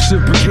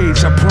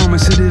reciprocates. I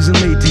promise it isn't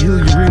late to heal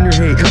your inner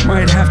hate.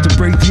 Might have to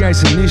break the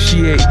ice,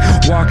 initiate.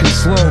 Walking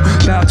slow,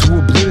 about to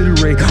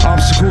obliterate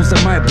obstacles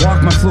that might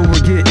block my flow or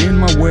get in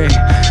my way.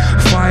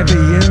 5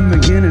 a.m.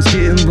 again, it's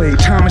getting late.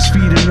 Time is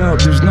speeding up,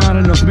 there's not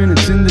enough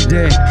minutes in the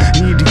day.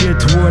 Need to get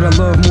to what I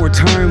love more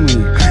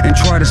timely, and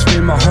try to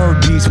spin my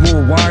heartbeats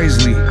more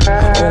wisely.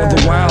 All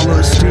the while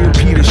a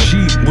stampede of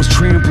sheep was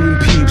trampling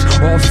peeps,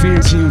 all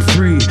fancy and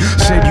free.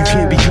 Said you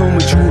can't become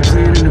what you were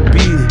planning to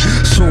be.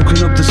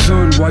 Soaking up the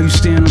sun while you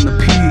stand on the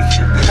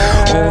peak.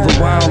 All the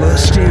while a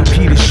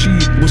stampede of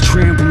sheep was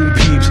trampling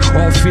peeps,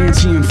 all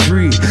fancy and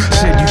free.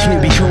 Said you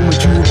can't become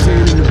what you were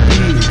planning to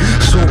be.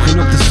 Soaking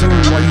up the sun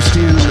while you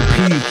stand on the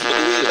peak.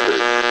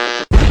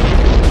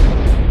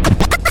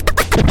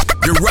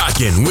 You're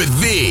rocking with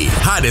the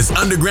hottest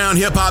underground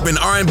hip hop and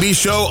R&B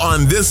show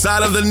on this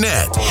side of the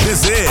net.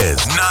 This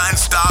is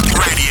Non-Stop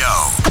Radio.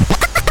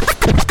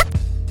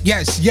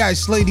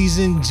 Yes, ladies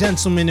and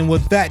gentlemen, and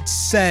with that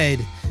said,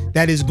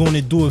 that is going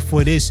to do it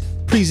for this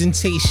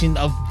presentation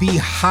of the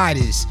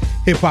hottest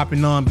hip-hop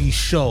and R&B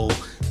show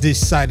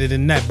this side of the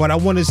net. But I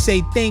want to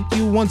say thank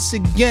you once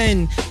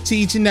again to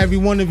each and every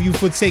one of you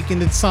for taking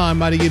the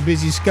time out of your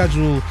busy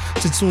schedule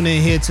to tune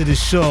in here to the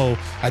show.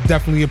 I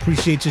definitely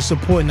appreciate your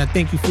support, and I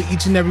thank you for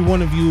each and every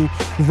one of you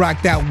who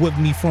rocked out with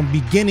me from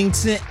beginning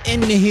to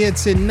end here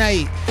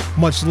tonight.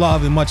 Much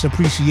love and much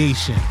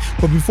appreciation.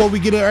 But before we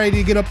get ready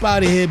to get up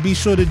out of here, be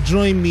sure to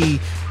join me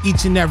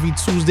each and every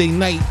Tuesday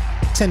night,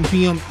 10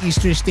 p.m.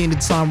 Eastern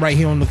Standard Time, right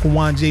here on the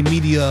Kawan J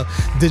Media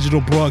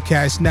Digital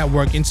Broadcast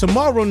Network. And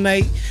tomorrow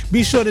night,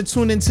 be sure to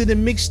tune into the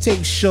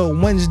Mixtape Show,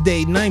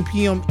 Wednesday, 9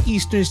 p.m.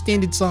 Eastern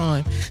Standard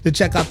Time, to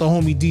check out the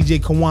homie DJ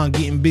Kawan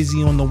getting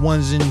busy on the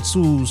ones and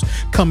twos,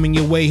 coming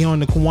your way here on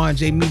the Kawan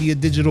J Media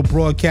Digital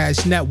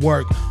Broadcast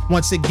Network.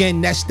 Once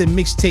again, that's the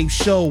Mixtape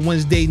Show,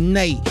 Wednesday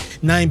night,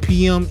 9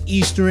 p.m.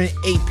 Eastern,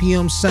 8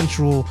 p.m.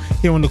 Central,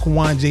 here on the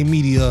Kawan J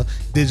Media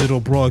Digital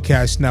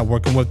Broadcast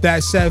Network. And with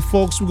that said,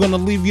 folks, we're going to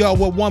leave y'all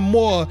with one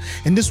more.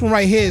 And this one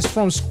right here is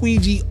from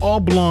Squeegee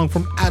Oblong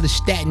from out of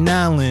Staten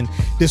Island.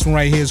 This one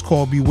right here is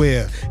called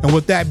Beware. And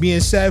with that being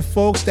said,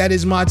 folks, that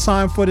is my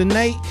time for the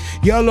night.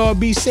 Y'all all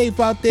be safe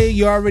out there.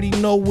 You already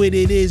know what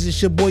it is.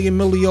 It's your boy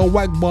Emilio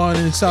Wackbar.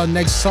 And until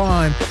next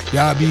time,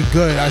 y'all be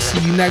good. I'll see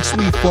you next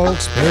week,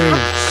 folks.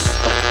 Peace.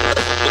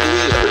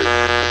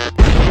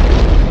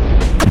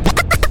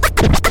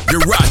 You're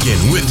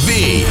rocking with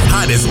the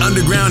hottest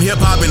underground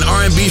hip-hop and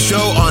R&B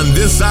show on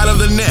this side of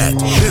the net.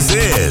 This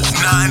is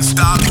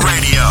NonStop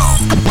Radio.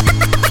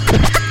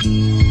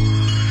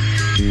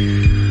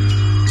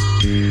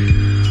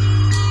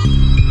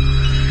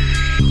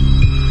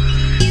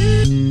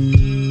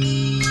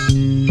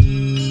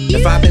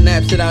 If I've been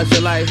absent out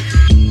your life,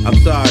 I'm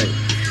sorry.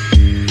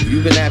 If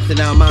you've been absent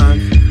out mine,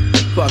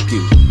 fuck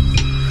you.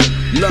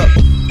 Look.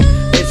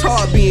 It's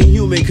hard being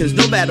human, cause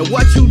no matter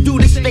what you do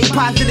to stay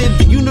positive,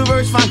 the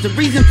universe finds a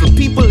reason for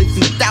people to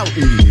see doubt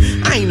in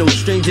you. I ain't no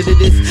stranger to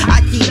this.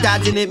 I keep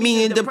dodging it.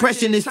 Me and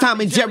depression is Tom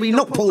and Jerry,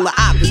 no polar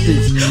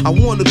opposites. I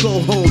wanna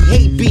go home,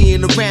 hate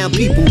being around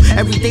people.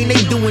 Everything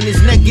they doing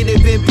is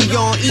negative and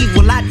beyond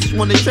evil. I just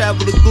wanna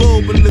travel the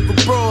globe and live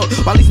abroad,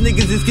 while these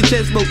niggas is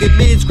content smoking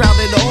mids,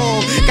 crowded the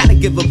hall. Gotta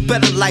give a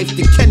better life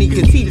to Kenny,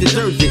 cause he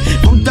deserves it.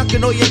 I'm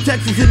ducking all your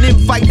texts and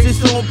invites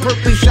just on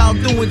purpose. Y'all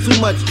doing too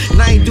much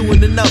and I ain't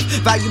doing enough.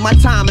 Value my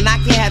time and I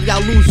can't have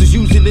y'all losers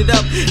using it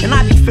up. And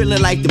I be feeling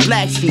like the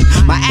black sheep.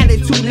 My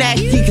attitude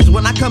nasty, cause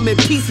when I come in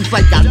peace, it's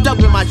like I'm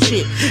dubbing my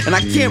shit. And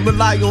I can't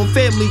rely on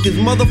family, cause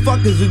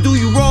motherfuckers who do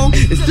you wrong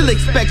and still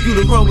expect you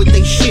to run with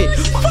they shit.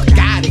 Fuck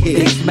out of here.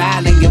 They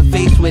smile in your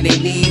face when they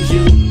need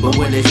you, but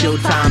when it's your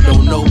time,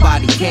 don't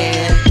nobody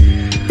care.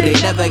 They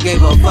never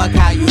gave a fuck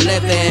how you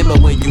living,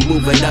 but when you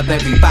moving up,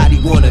 everybody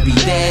wanna be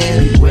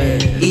there.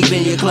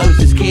 Even your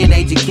closest kin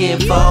ain't your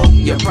kinfolk.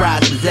 Your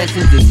prized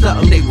possessions is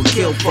something they will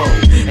kill for.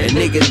 And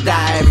niggas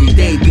die every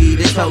day, B.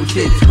 This whole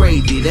shit is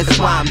crazy. That's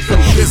why I'm so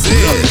This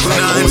is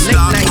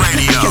NonStop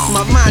Radio. I guess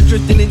my mind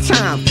drifting in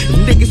time. If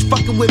niggas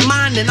fucking with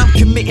mine, then I'm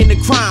committing a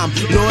crime.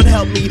 Lord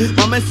help me,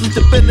 my mental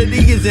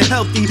stability isn't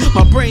healthy.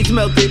 My brain's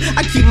melted.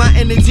 I keep my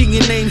energy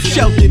and name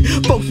sheltered.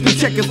 Folks be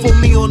checking for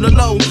me on the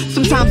low.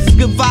 Sometimes it's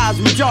good vibes.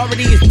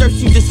 Majority is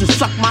thirsty just to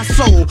suck my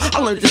soul. I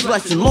learned this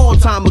lesson long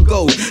time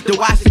ago. To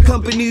watch the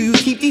company you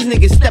keep, these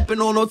niggas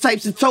stepping on all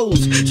types of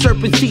toes.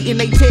 Serpents eating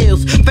they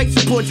tails. Fake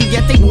support you,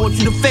 yet they want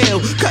you to fail.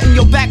 Cutting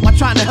your back while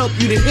trying to help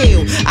you to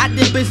heal. I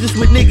did business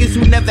with niggas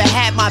who never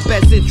had my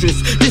best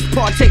interest. This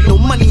part take no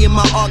money in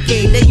my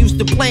arcade. They used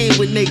to playing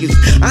with niggas.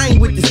 I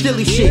ain't with the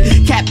silly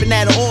shit. Capping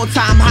at an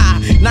all-time high.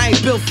 And I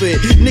ain't built for it.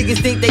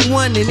 Niggas think they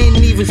won and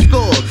didn't even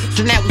score.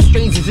 So now we're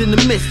strangers in the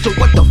midst. So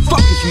what the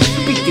fuck is you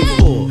speaking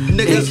for?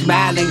 Niggas. They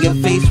smile in your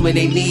face when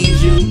they need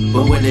you,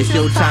 but when it's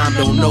your time,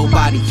 don't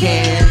nobody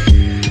care.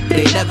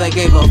 They never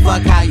gave a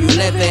fuck how you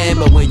living,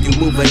 but when you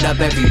moving up,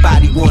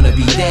 everybody wanna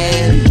be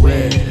there.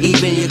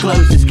 Even your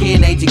closest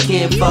kin ain't your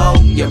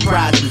kinfolk. Your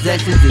prized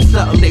possessions is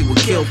something they will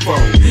kill for.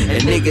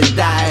 And niggas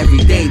die every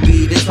day,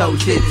 B. This whole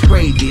shit is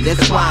crazy.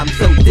 That's why I'm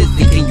so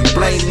distant. Can you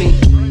blame me?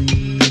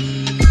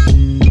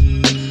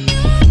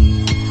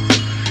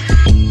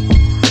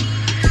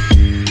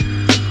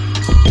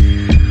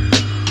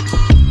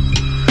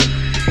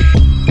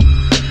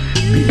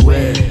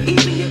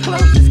 Even your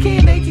closest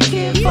kin ain't your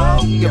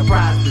kinfolk. Your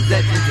prized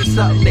possessions is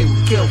something they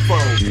would kill for.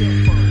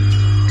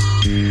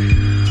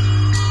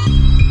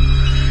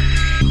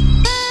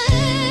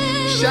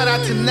 Shout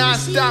out to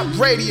NonStop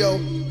Radio,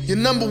 your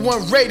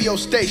 #1 radio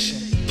station.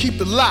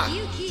 Keep it locked.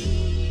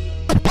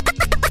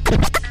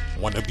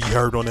 Want to be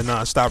heard on the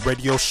NonStop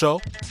Radio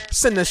Show?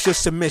 Send us your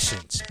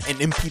submissions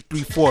in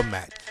MP3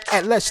 format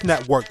at Let's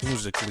Network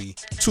Musically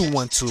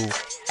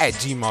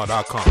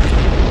 212@gmail.com.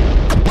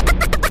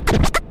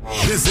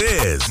 This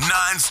is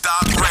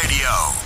NonStop Radio.